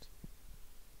past.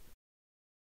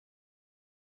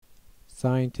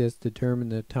 Scientists determine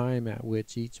the time at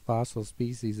which each fossil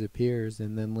species appears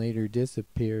and then later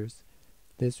disappears.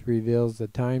 This reveals the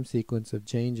time sequence of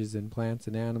changes in plants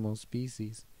and animal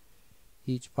species.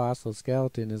 Each fossil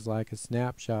skeleton is like a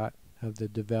snapshot of the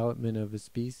development of a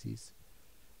species.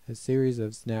 A series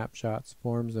of snapshots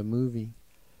forms a movie.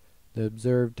 The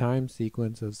observed time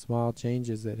sequence of small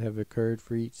changes that have occurred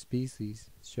for each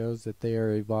species shows that they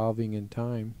are evolving in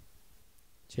time.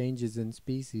 Changes in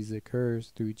species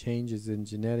occurs through changes in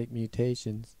genetic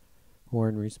mutations or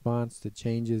in response to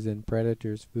changes in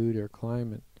predators' food or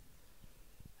climate.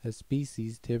 A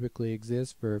species typically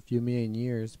exists for a few million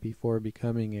years before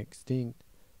becoming extinct,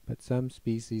 but some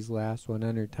species last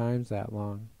 100 times that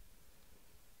long.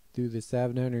 Through the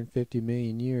 750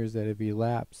 million years that have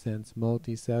elapsed since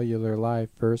multicellular life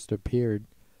first appeared,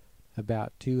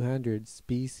 about 200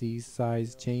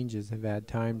 species-size changes have had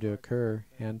time to occur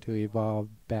and to evolve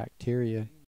bacteria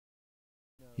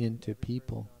into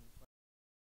people.